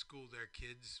homeschool their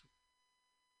kids.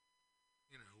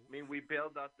 We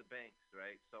bailed out the banks,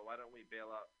 right? So why don't we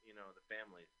bail out, the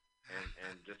families?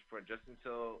 And just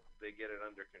until they get it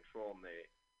under control and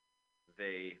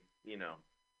they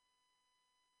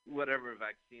whatever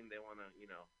vaccine they want to,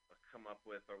 come up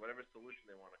with, or whatever solution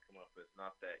they want to come up with,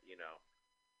 not that,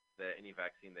 that any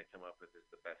vaccine they come up with is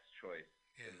the best choice,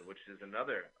 which is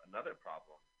another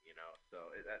problem,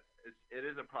 So it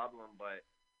is a problem, but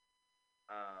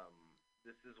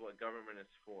this is what government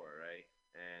is for, right?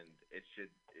 And it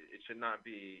should not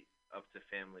be up to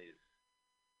families,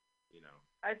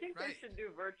 I think they should do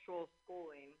virtual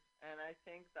schooling, and I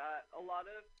think that a lot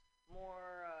of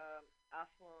more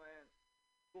affluent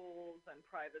schools and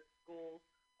private schools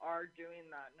are doing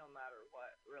that no matter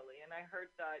what, really. And I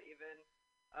heard that even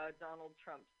Donald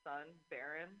Trump's son,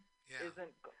 Barron,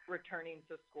 isn't returning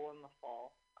to school in the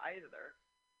fall either.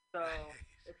 So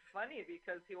it's funny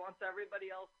because he wants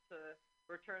everybody else to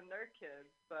return their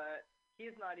kids, but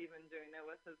he's not even doing it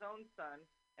with his own son.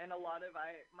 And a lot of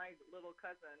my little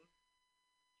cousin,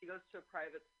 she goes to a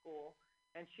private school,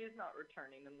 and she's not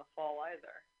returning in the fall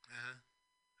either.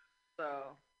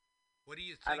 So what do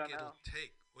you think it'll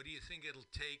take? What do you think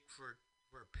it'll take for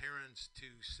parents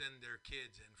to send their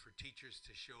kids and for teachers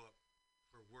to show up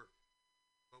for work?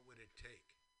 What would it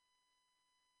take?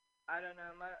 I don't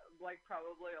know,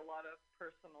 probably a lot of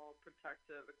personal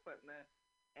protective equipment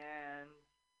and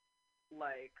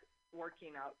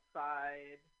working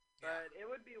outside. But it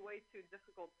would be way too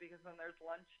difficult because when there's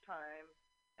lunchtime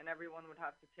and everyone would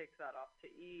have to take that off to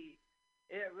eat,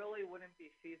 it really wouldn't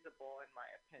be feasible in my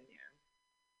opinion.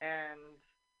 And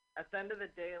at the end of the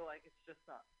day, it's just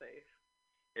not safe.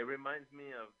 It reminds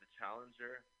me of the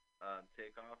Challenger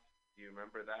takeoff. Do you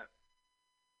remember that?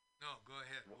 No, go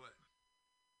ahead. What?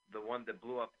 The one that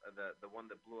blew up. The one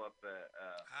that blew up a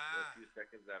few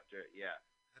seconds after. Yeah.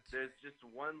 There's just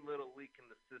one little leak in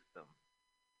the system,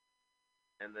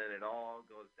 and then it all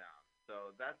goes down.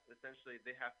 So that's essentially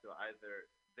they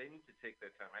need to take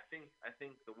their time. I think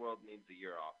the world needs a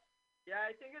year off. Yeah,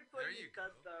 I think it's what you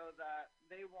said, though, that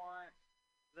they want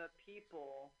the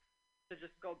people to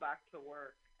just go back to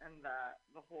work and that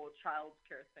the whole child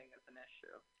care thing is an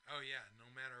issue. Oh, yeah. No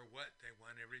matter what, they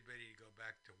want everybody to go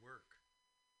back to work.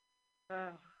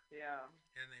 Yeah.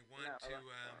 And they want No, to. that's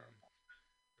horrible.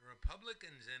 The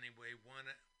Republicans, anyway, want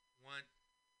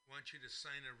you to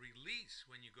sign a release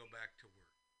when you go back to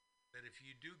work. That if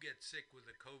you do get sick with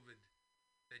the COVID,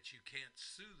 that you can't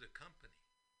sue the company.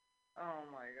 Oh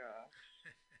my gosh.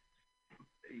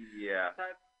 Yeah.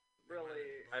 That's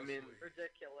really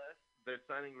ridiculous. They're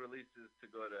signing releases to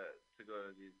go to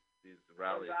these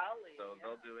rallies. So yeah.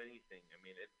 they'll do anything. I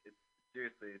mean, it's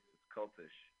seriously, it's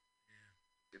cultish.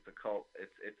 Yeah. It's a cult.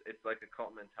 It's like a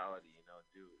cult mentality. You know,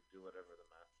 do whatever the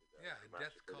master does. Yeah, a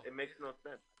death cult. It makes no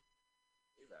sense.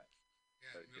 See that?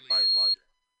 Yeah, it really defies is. Logic.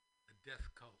 A death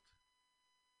cult.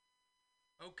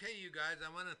 Okay, you guys, I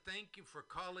want to thank you for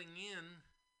calling in.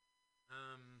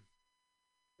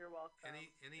 You're welcome.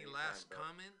 Any last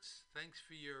comments? Thanks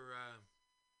for your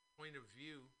point of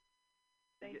view.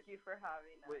 Thank you for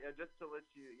having us. Wait, just to let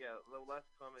you, the last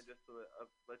comment, just to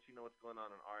let you know what's going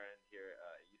on our end here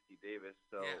at UC Davis.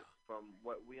 So, from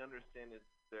what we understand, is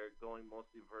they're going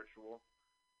mostly virtual.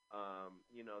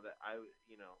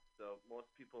 So most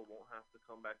people won't have to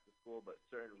come back to school, but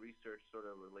certain research sort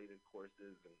of related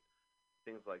courses and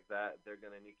things like that, they're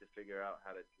going to need to figure out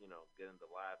how to, get into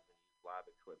labs and use lab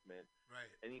equipment. Right.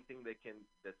 Anything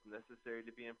that's necessary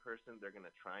to be in person, they're going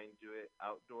to try and do it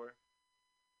outdoor.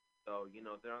 So,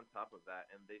 they're on top of that,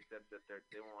 and they said that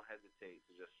they won't hesitate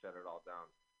to just shut it all down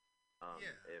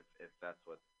if that's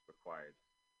what's required.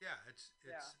 Yeah, it's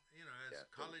as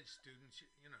college students,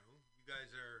 you guys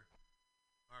are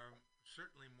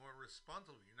certainly more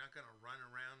responsible. You're not going to run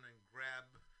around and grab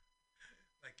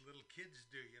like little kids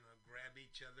do, grab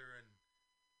each other and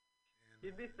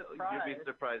You'd be surprised. You'd be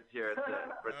surprised here at the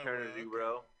fraternity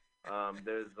row.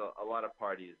 There's a lot of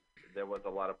parties. There was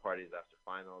a lot of parties after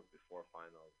finals, before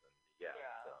finals, and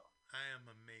so. I am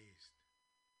amazed.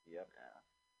 Yep. Yeah.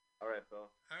 All right, Phil.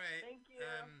 All right. Thank you.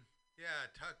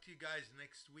 Talk to you guys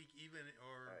next week, even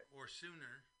or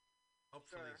sooner.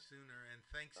 Hopefully sooner. And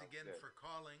thanks again for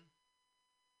calling.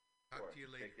 Talk to you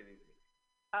later. Take it easy.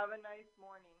 Have a nice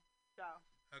morning. Ciao.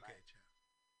 Okay, ciao.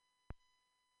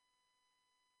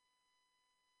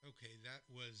 Okay, that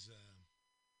was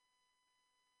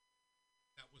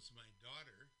my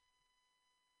daughter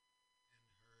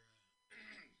and her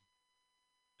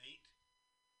mate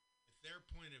with their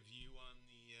point of view on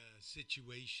the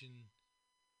situation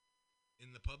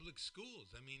in the public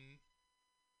schools. I mean,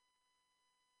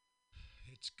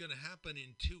 it's going to happen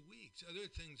in 2 weeks. Other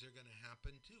things are going to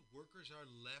happen too. Workers are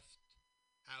left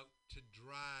out to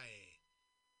dry.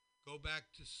 Go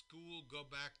back to school, go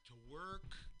back to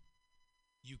work.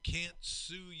 You can't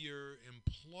sue your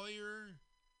employer.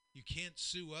 You can't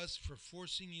sue us for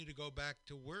forcing you to go back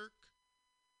to work.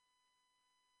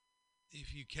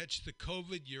 If you catch the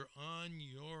COVID, you're on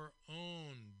your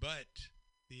own. But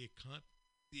the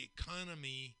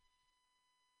economy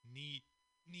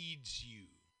needs you.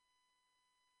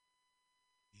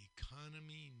 The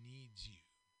economy needs you.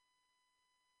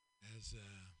 As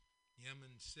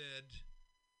Yemen said,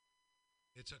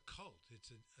 it's a cult.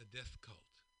 It's a death cult.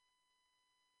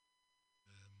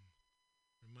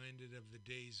 Reminded of the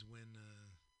days when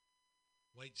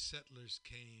white settlers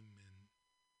came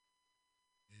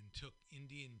and took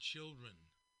Indian children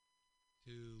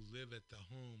to live at the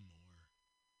home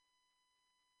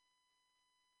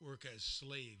or work as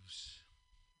slaves.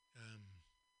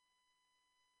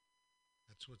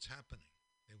 That's what's happening.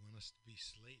 They want us to be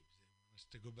slaves. They want us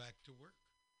to go back to work.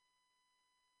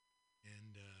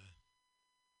 And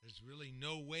there's really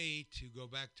no way to go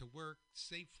back to work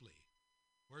safely.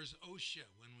 Where's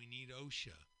OSHA when we need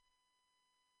OSHA?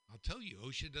 I'll tell you,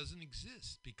 OSHA doesn't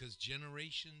exist because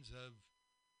generations of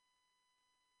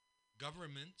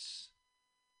governments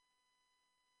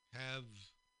have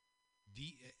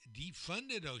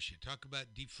defunded OSHA. Talk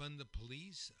about defund the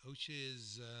police. OSHA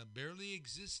is barely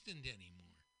existent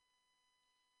anymore.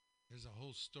 There's a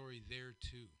whole story there,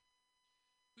 too.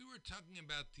 We were talking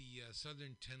about the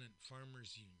Southern Tenant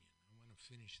Farmers Union. I want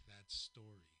to finish that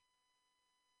story.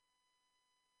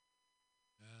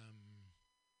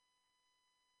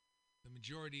 The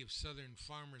majority of Southern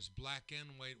farmers, black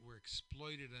and white, were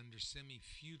exploited under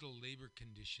semi-feudal labor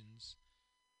conditions,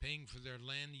 paying for their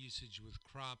land usage with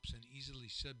crops and easily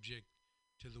subject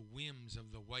to the whims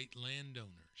of the white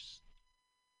landowners.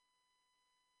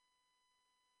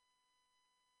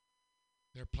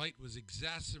 Their plight was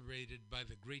exacerbated by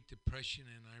the Great Depression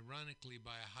and ironically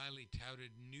by a highly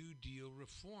touted New Deal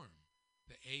reform,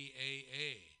 the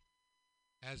AAA.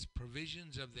 As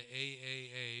provisions of the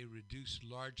AAA reduced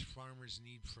large farmers'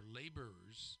 need for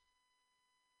laborers,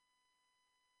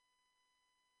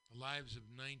 the lives of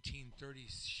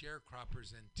 1930s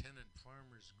sharecroppers and tenant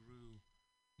farmers grew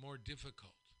more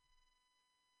difficult.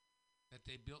 that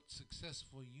they built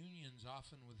successful unions,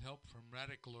 often with help from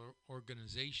radical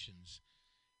organizations,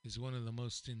 is one of the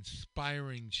most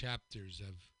inspiring chapters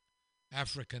of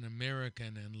African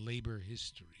American and labor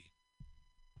history.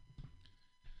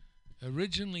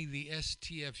 Originally, the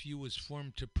STFU was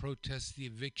formed to protest the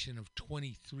eviction of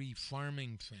 23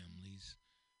 farming families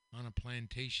on a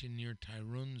plantation near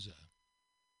Tyronza,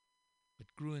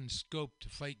 but grew in scope to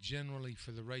fight generally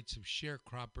for the rights of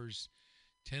sharecroppers,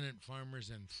 tenant farmers,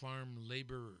 and farm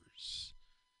laborers.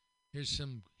 Here's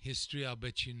some history I'll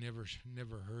bet you never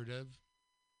heard of.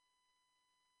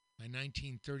 By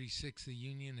 1936, the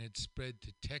Union had spread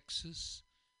to Texas,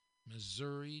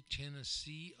 Missouri,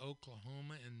 Tennessee,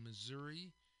 Oklahoma, and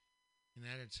Missouri, and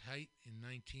at its height in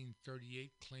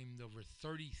 1938 claimed over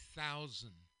 30,000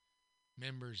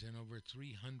 members in over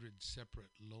 300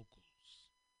 separate locals.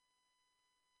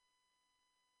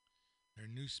 Their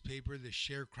newspaper, The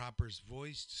Sharecropper's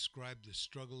Voice, described the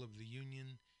struggle of the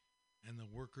Union and the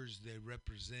workers they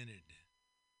represented.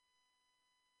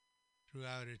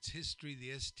 Throughout its history,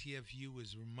 the STFU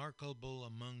was remarkable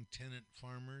among tenant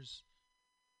farmers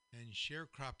and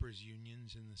sharecroppers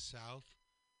unions in the South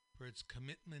for its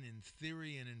commitment in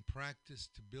theory and in practice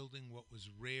to building what was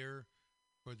rare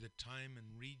for the time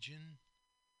and region,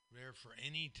 rare for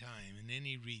any time in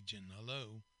any region,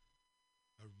 hello,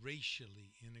 a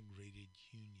racially integrated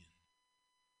union.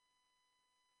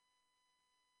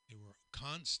 They were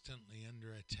constantly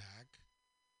under attack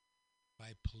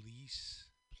by police,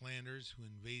 planters who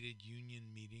invaded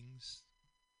union meetings.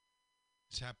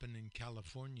 This happened in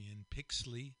California, in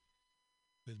Pixley,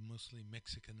 with mostly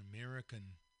Mexican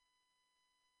American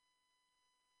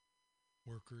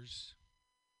workers.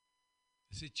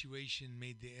 The situation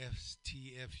made the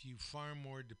STFU far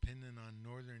more dependent on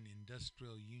northern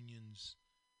industrial unions,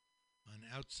 on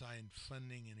outside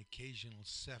funding and occasional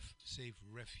safe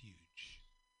refuge.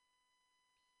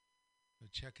 So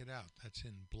check it out. That's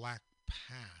in Black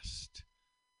Past,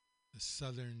 the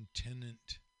Southern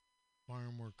Tenant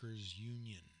Farm Workers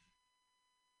Union.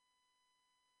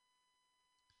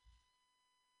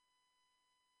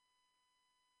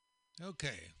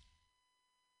 Okay.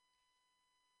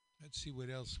 Let's see what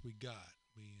else we got.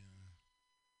 We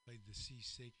played the Sea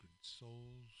Sacred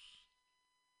Souls.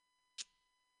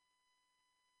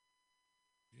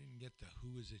 We didn't get the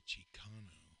Who is a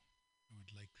Chicano. I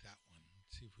would like that one.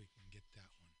 Let's see if we can get that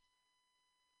one.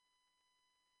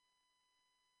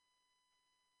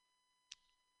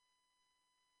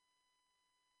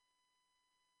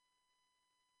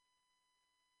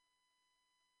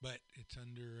 But it's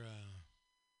under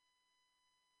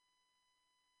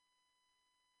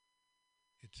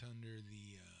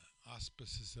the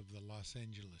auspices of the Los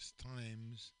Angeles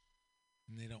Times,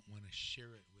 and they don't want to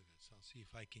share it with us. I'll see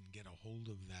if I can get a hold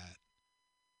of that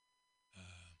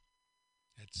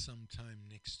at some time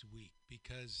next week,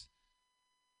 because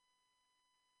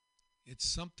it's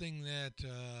something that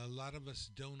a lot of us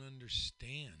don't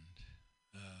understand.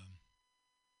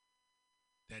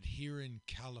 That here in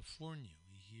California,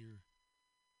 we hear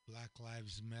Black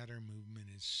Lives Matter movement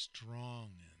is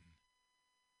strong and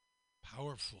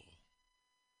powerful.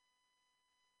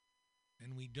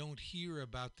 And we don't hear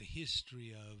about the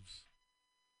history of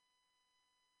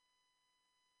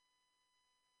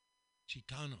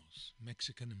Chicanos,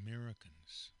 Mexican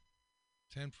Americans.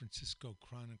 San Francisco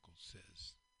Chronicle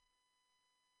says,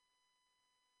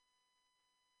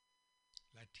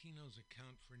 Latinos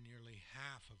account for nearly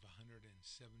half of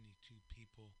 172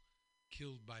 people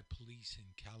killed by police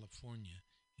in California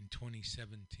in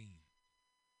 2017.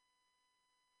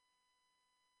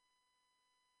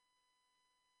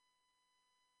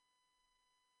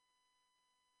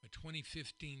 A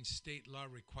 2015 state law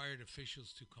required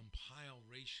officials to compile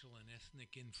racial and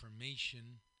ethnic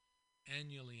information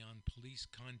annually on police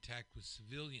contact with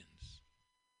civilians.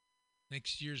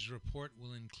 Next year's report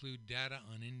will include data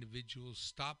on individuals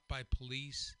stopped by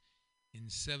police in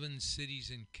 7 cities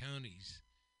and counties,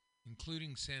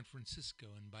 including San Francisco,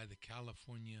 and by the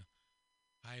California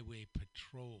Highway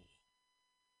Patrol.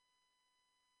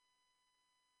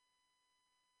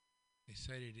 They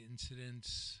cited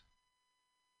incidents,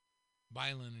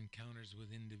 violent encounters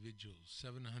with individuals,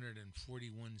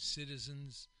 741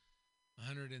 citizens,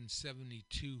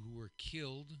 172 who were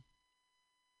killed,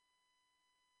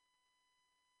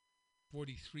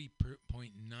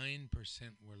 43.9%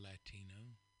 were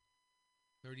Latino,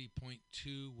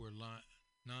 30.2% were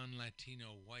non-Latino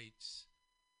whites,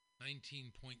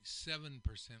 19.7%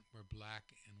 were black,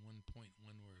 and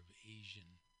 1.1% were of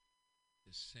Asian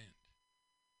descent.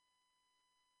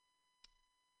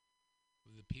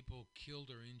 Of the people killed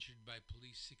or injured by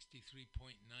police,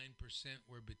 63.9%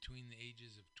 were between the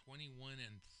ages of 21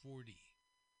 and 40,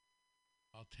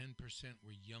 while 10%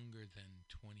 were younger than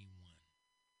 21.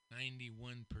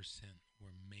 91%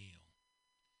 were male.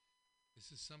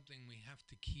 This is something we have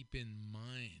to keep in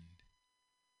mind,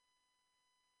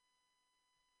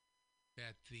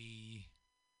 that the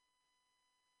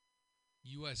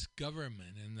U.S.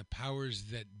 government and the powers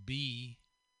that be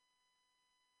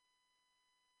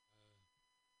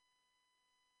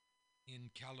in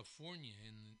California,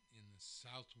 in the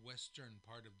southwestern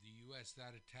part of the U.S.,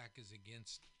 that attack is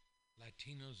against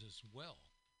Latinos as well,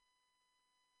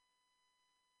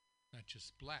 not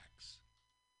just blacks.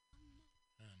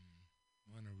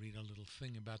 I want to read a little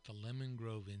thing about the Lemon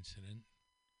Grove incident,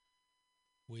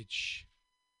 which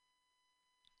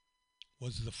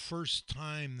was the first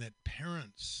time that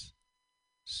parents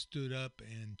stood up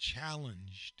and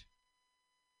challenged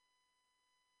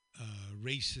a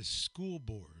racist school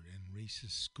board and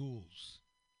racist schools.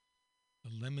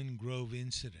 The Lemon Grove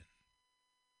incident.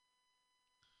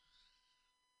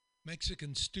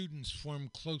 Mexican students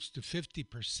formed close to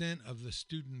 50% of the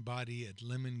student body at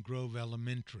Lemon Grove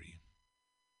Elementary.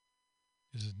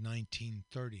 This is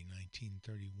 1930,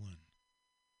 1931.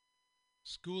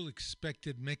 School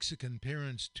expected Mexican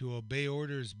parents to obey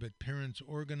orders, but parents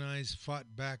organized,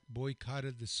 fought back,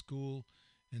 boycotted the school,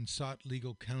 and sought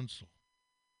legal counsel.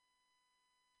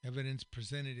 Evidence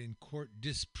presented in court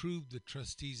disproved the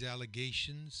trustees'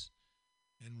 allegations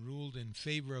and ruled in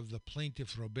favor of the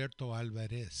plaintiff Roberto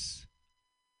Alvarez.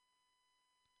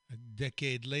 A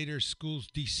decade later, schools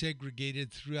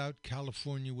desegregated throughout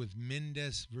California with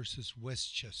Mendez versus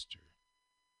Westchester.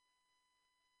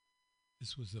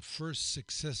 This was the first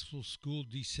successful school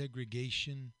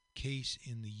desegregation case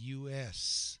in the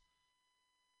U.S.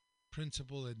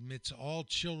 Principal admits all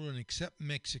children except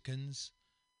Mexicans.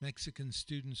 Mexican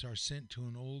students are sent to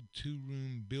an old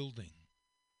two-room building,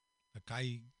 the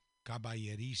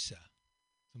Caballeriza.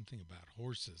 Something about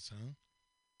horses, huh?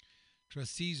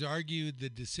 Trustees argued the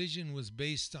decision was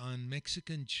based on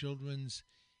Mexican children's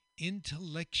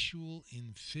intellectual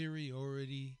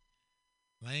inferiority,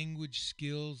 language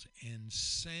skills, and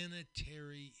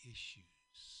sanitary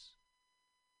issues.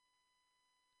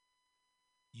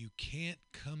 You can't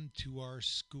come to our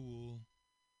school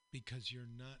because you're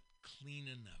not clean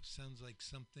enough. Sounds like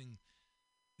something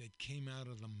that came out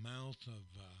of the mouth of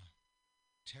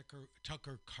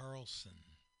Tucker Carlson.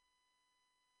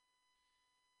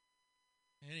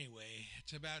 Anyway,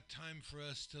 it's about time for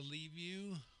us to leave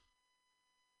you.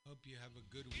 Hope you have a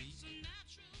good week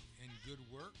and good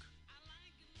work.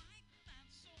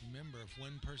 Remember, if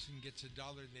one person gets $1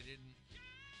 they didn't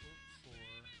vote for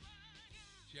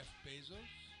Jeff Bezos,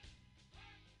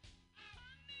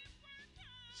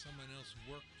 someone else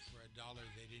worked for $1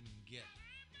 they didn't get.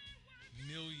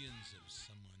 Millions of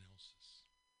someone else's.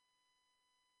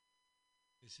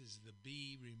 This is the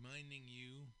bee reminding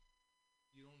you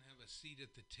you don't have a seat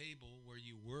at the table where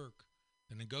you work,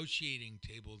 the negotiating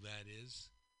table that is,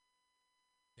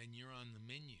 then you're on the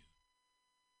menu.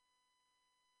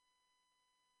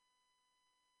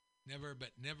 Never but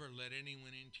never let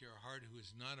anyone into your heart who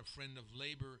is not a friend of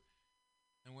labor.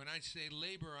 And when I say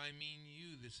labor, I mean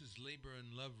you. This is Labor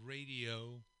and Love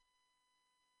Radio,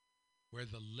 where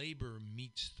the labor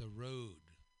meets the road.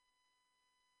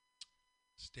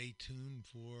 Stay tuned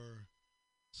for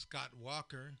Scott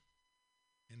Walker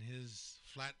and his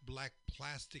Flat Black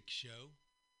Plastic Show.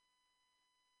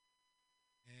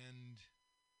 And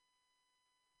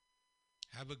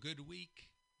have a good week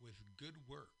with good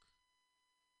work.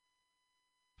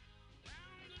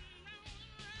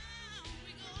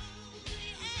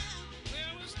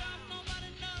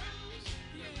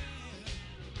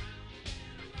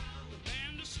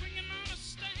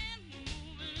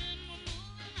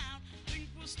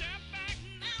 Step back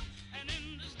now and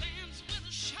in this dance with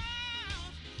a shout.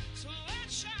 So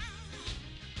let's shout,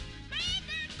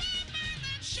 baby, baby,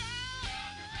 let's shout.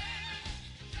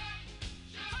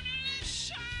 Honey, let's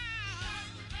shout.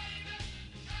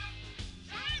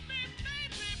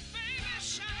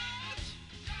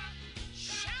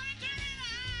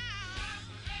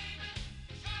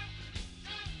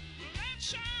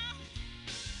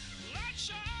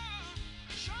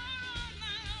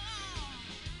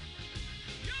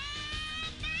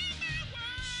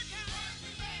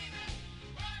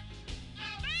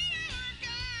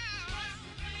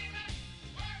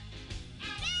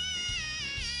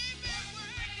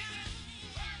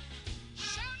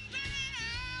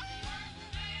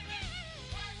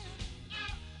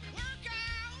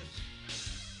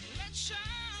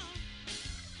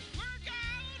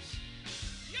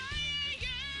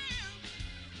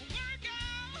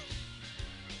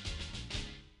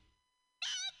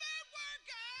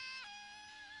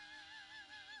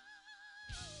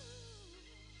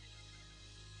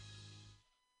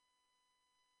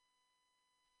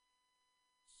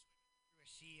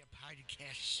 ye a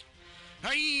podcast?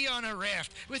 Are ye on a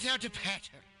raft without a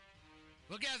paddle?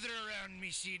 Well, gather around me,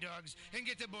 sea dogs, and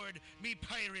get aboard me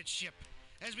pirate ship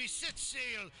as we set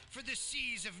sail for the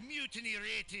seas of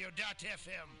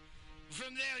MutinyRadio.fm.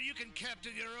 From there, you can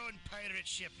captain your own pirate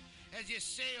ship as you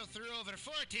sail through over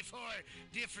 44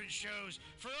 different shows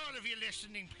for all of your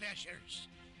listening pleasures.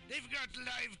 They've got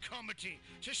live comedy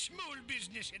to small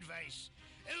business advice,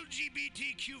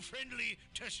 LGBTQ friendly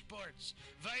to sports,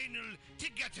 vinyl to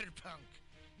gutter punk.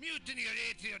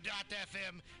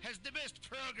 MutinyRadio.fm has the best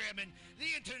programming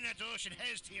the internet ocean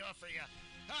has to offer you.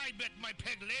 I bet my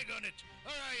peg leg on it,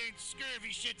 or I ain't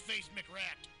scurvy shit-faced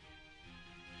McRat.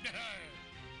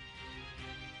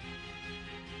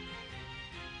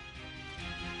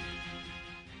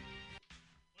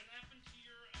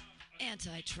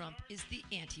 Anti-Trump is the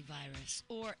antivirus,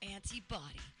 or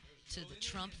antibody, to the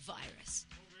Trump virus.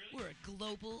 We're a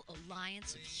global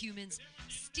alliance of humans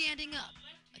standing up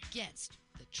against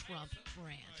the Trump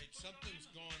brand. Something's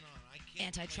going on.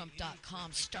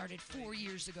 Antitrump.com started 4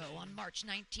 years ago on March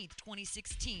 19th,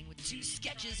 2016 with 2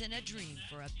 sketches and a dream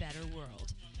for a better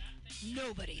world.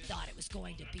 Nobody thought it was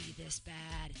going to be this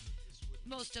bad.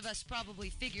 Most of us probably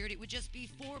figured it would just be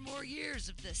 4 more years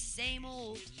of the same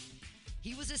old.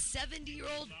 He was a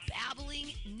 70-year-old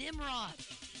babbling Nimrod.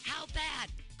 How bad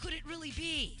could it really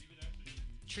be?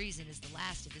 Treason is the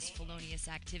last of his felonious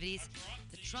activities.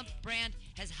 The Trump brand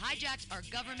has hijacked our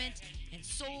government and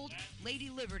sold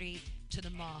Lady Liberty to the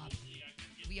mob.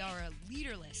 We are a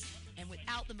leaderless and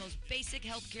without the most basic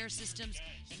healthcare systems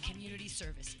and community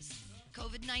services.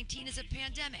 COVID-19 is a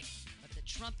pandemic, but the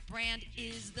Trump brand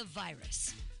is the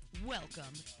virus.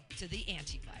 Welcome to the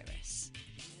antivirus.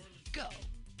 Go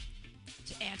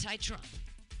to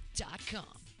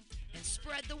antitrump.com and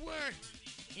spread the word.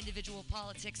 Individual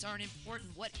politics aren't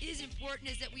important. What is important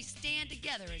is that we stand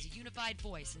together as a unified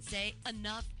voice and say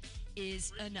enough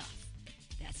is enough.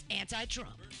 That's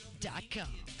antitrump.com.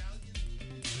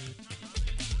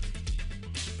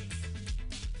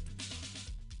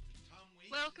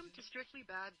 Welcome to Strictly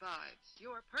Bad Vibes,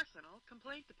 your personal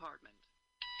complaint department.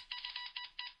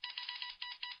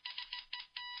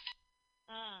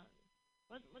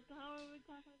 What the hell are we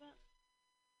talking about?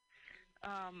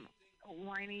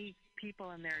 Whiny people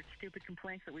and their stupid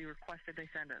complaints that we requested they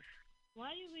send us.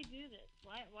 Why do we do this?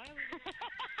 Why are we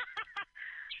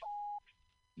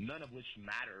doing None of which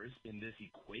matters in this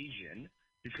equation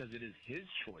because it is his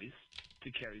choice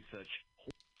to carry such.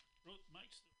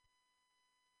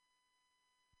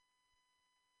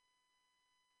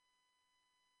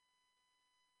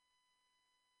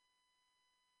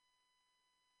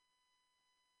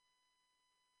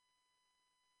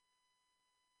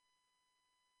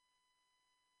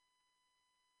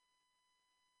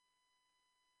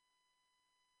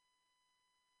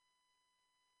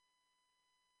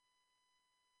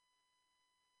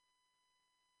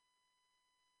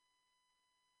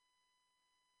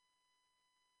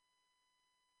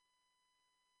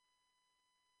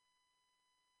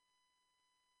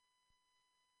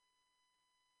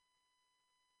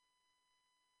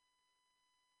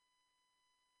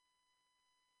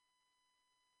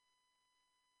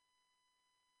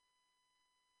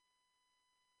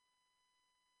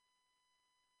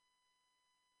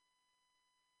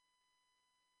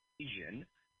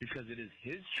 Because it is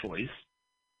his choice,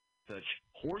 such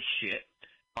horse shit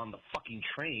on the fucking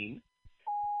train.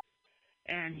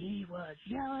 And he was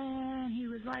yelling. He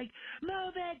was like,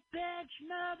 "Move it, bitch!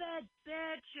 Move it,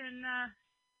 bitch!" And I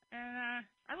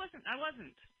wasn't.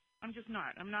 I'm just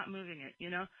not. I'm not moving it.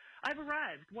 You know, I've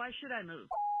arrived. Why should I move?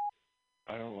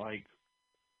 I don't like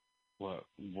what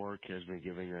work has been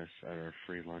giving us at our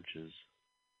free lunches.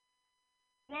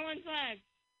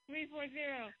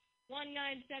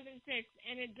 115-340-1976,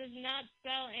 and it does not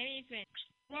spell anything.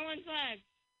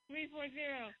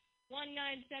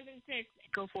 115-340-1976.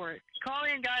 Go for it. Call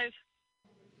in, guys.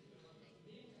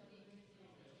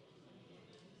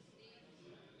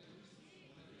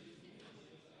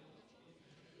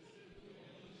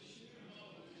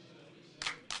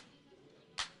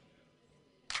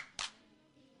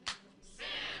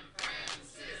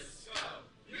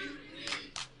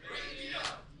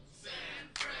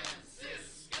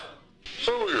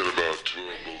 Only at about 12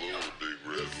 below the big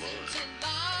red line.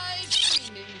 Live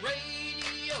streaming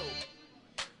radio,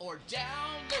 or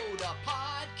download a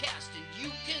podcast and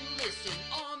you can listen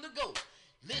on the go.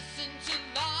 Listen to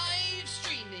live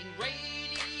streaming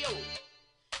radio,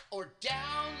 or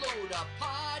download a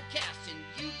podcast and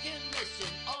you can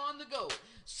listen on the go.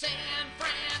 San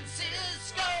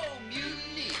Francisco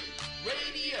Mutiny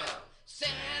Radio.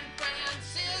 San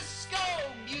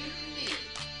Francisco Mutiny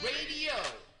Radio.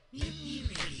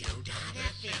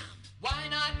 MutinyRadio.fm.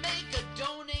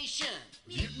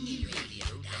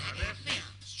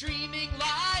 Streaming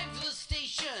live the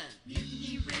station.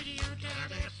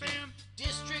 MutinyRadio.fm.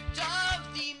 District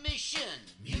of the Mission.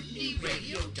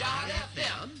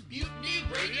 MutinyRadio.fm.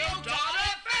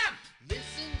 MutinyRadio.fm.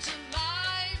 Listen to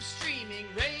live streaming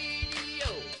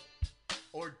radio.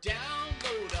 Or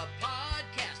download a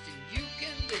podcast and you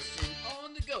can listen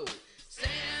on the go.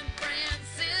 San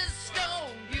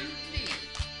Francisco Mutiny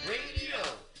Radio.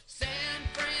 San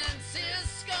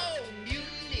Francisco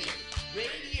Mutiny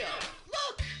Radio.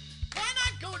 Look, why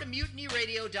not go to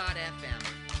MutinyRadio.fm?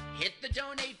 Hit the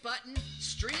donate button,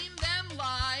 stream them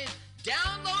live,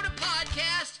 download a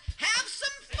podcast, have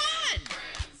some fun! San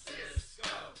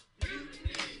Francisco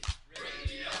Mutiny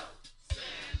Radio.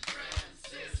 San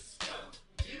Francisco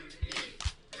Mutiny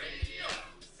Radio.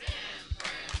 San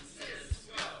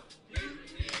Francisco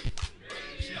Mutiny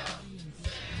Radio.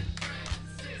 San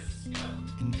Francisco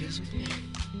Invisible.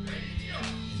 Radio.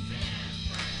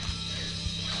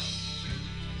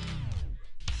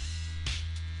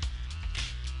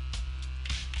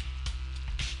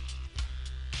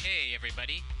 Hey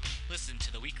everybody, listen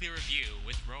to the Weekly Review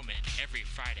with Roman every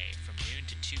Friday from noon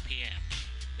to 2 p.m.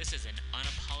 This is an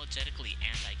unapologetically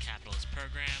anti-capitalist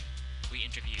program. We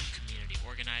interview community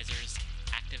organizers,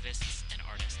 activists, and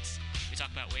artists. We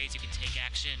talk about ways you can take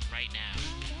action right now.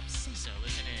 So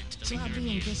listen in to the Weekly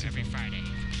Review every Friday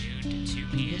from noon to 2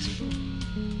 p.m.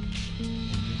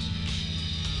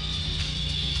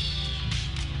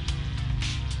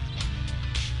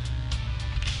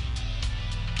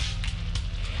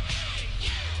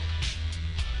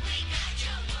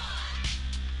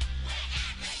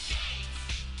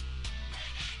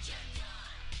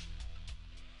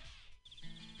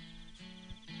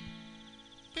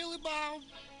 Billy Bob,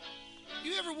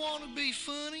 you ever want to be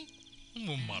funny?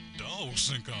 Well, my dogs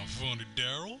think I'm funny,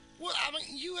 Daryl. Well, I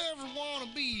mean, you ever want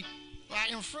to be,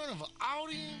 like, in front of an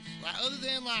audience? Like, other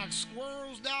than, like,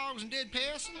 squirrels, dogs, and dead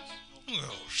peasants?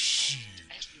 Well,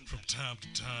 shit. From time to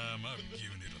time, I've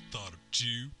given it a thought or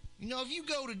two. You know, if you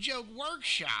go to Joke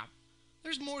Workshop,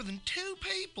 there's more than 2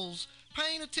 peoples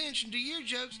paying attention to your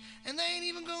jokes, and they ain't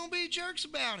even gonna be jerks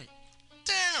about it.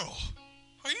 Daryl,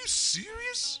 are you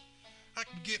serious? I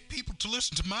can get people to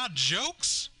listen to my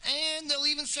jokes? And they'll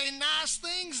even say nice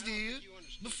things, dude,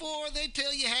 before they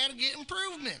tell you how to get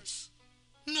improvements.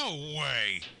 No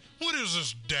way. What is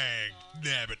this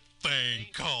dag-nabbit thing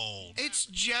called? It's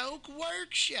Joke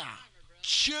Workshop.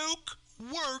 Joke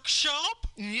Workshop?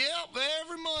 Yep,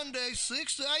 every Monday,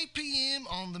 6 to 8 p.m.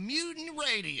 on the Mutiny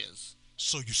Radios.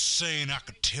 So you're saying I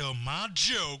could tell my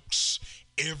jokes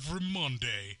every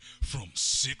Monday from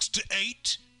 6 to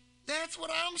 8? That's what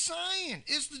I'm saying.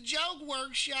 It's the Joke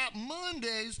Workshop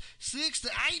Mondays, 6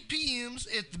 to 8 p.m.s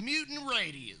at the Mutiny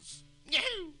Radios.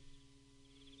 Yahoo!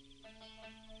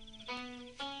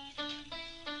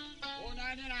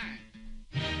 $4.99.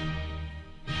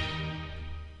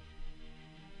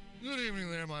 Good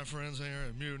evening there, my friends here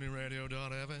at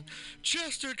MutinyRadio.fm.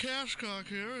 Chester Cashcock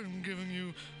here, and giving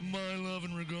you my love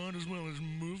and regard as well as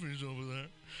movies over there.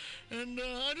 And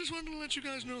I just wanted to let you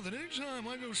guys know that anytime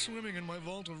I go swimming in my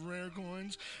vault of rare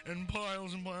coins and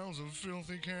piles of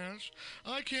filthy cash,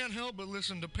 I can't help but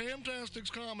listen to Pamtastic's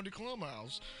Comedy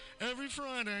Clubhouse every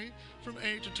Friday from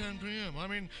 8 to 10 p.m. I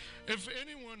mean, if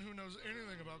anyone who knows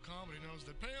anything about comedy knows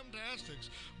that Pamtastic's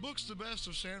books the best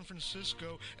of San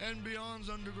Francisco and beyond's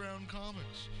underground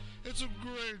comics. It's a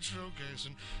great showcase,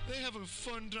 and they have a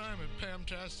fun time at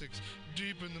Pamtastic's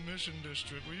deep in the Mission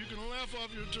District, where you can laugh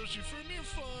off your tushy for a mere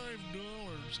 $5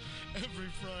 every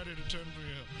Friday to 10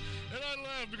 p.m. And I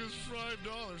laugh because $5,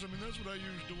 I mean, that's what I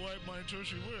use to wipe my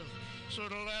tushy with. So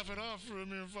to laugh it off for a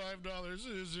mere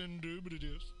 $5 is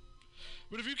indubitious.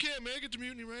 But if you can't make it to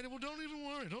Mutiny Radio, well, don't even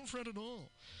worry. Don't fret at all.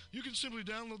 You can simply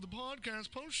download the podcast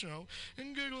post-show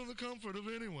and giggle in the comfort of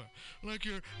anywhere, like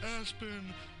your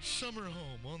Aspen summer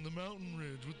home on the mountain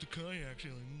ridge with the kayak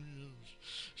feeling.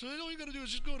 So all you got to do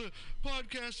is just go to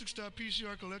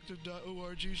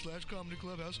podcastics.pcrcollective.org/comedy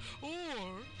clubhouse,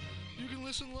 or you can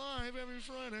listen live every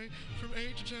Friday from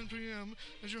 8 to 10 p.m.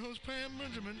 as your host Pam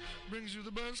Benjamin brings you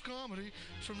the best comedy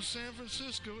from San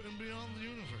Francisco and beyond the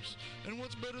universe. And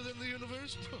what's better than the universe?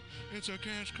 It's a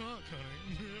cash cock,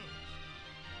 honey. Yeah.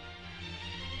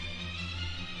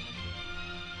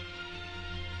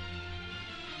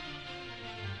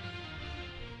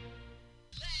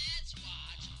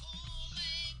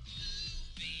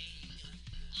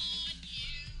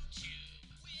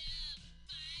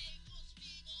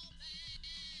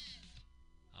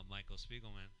 Michael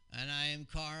Spiegelman. And I am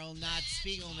Carl, not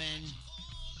Spiegelman.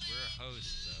 We're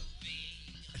hosts of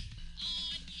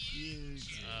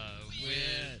YouTube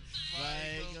with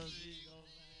Michael Spiegelman.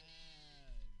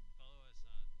 Follow us on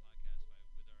podcast with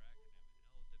our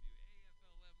acronym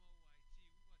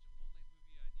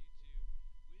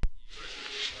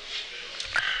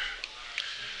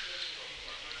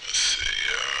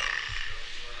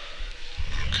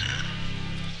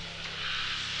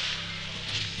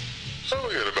Oh,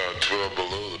 we got about 12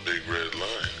 below the big red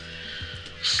line.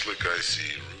 Slick,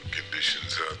 icy road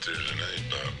conditions out there tonight,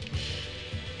 Bob.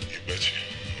 You betcha.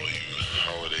 Well, you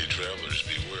holiday travelers,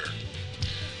 beware.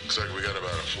 Looks like we got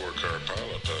about a 4-car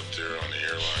pileup out there on the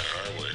airline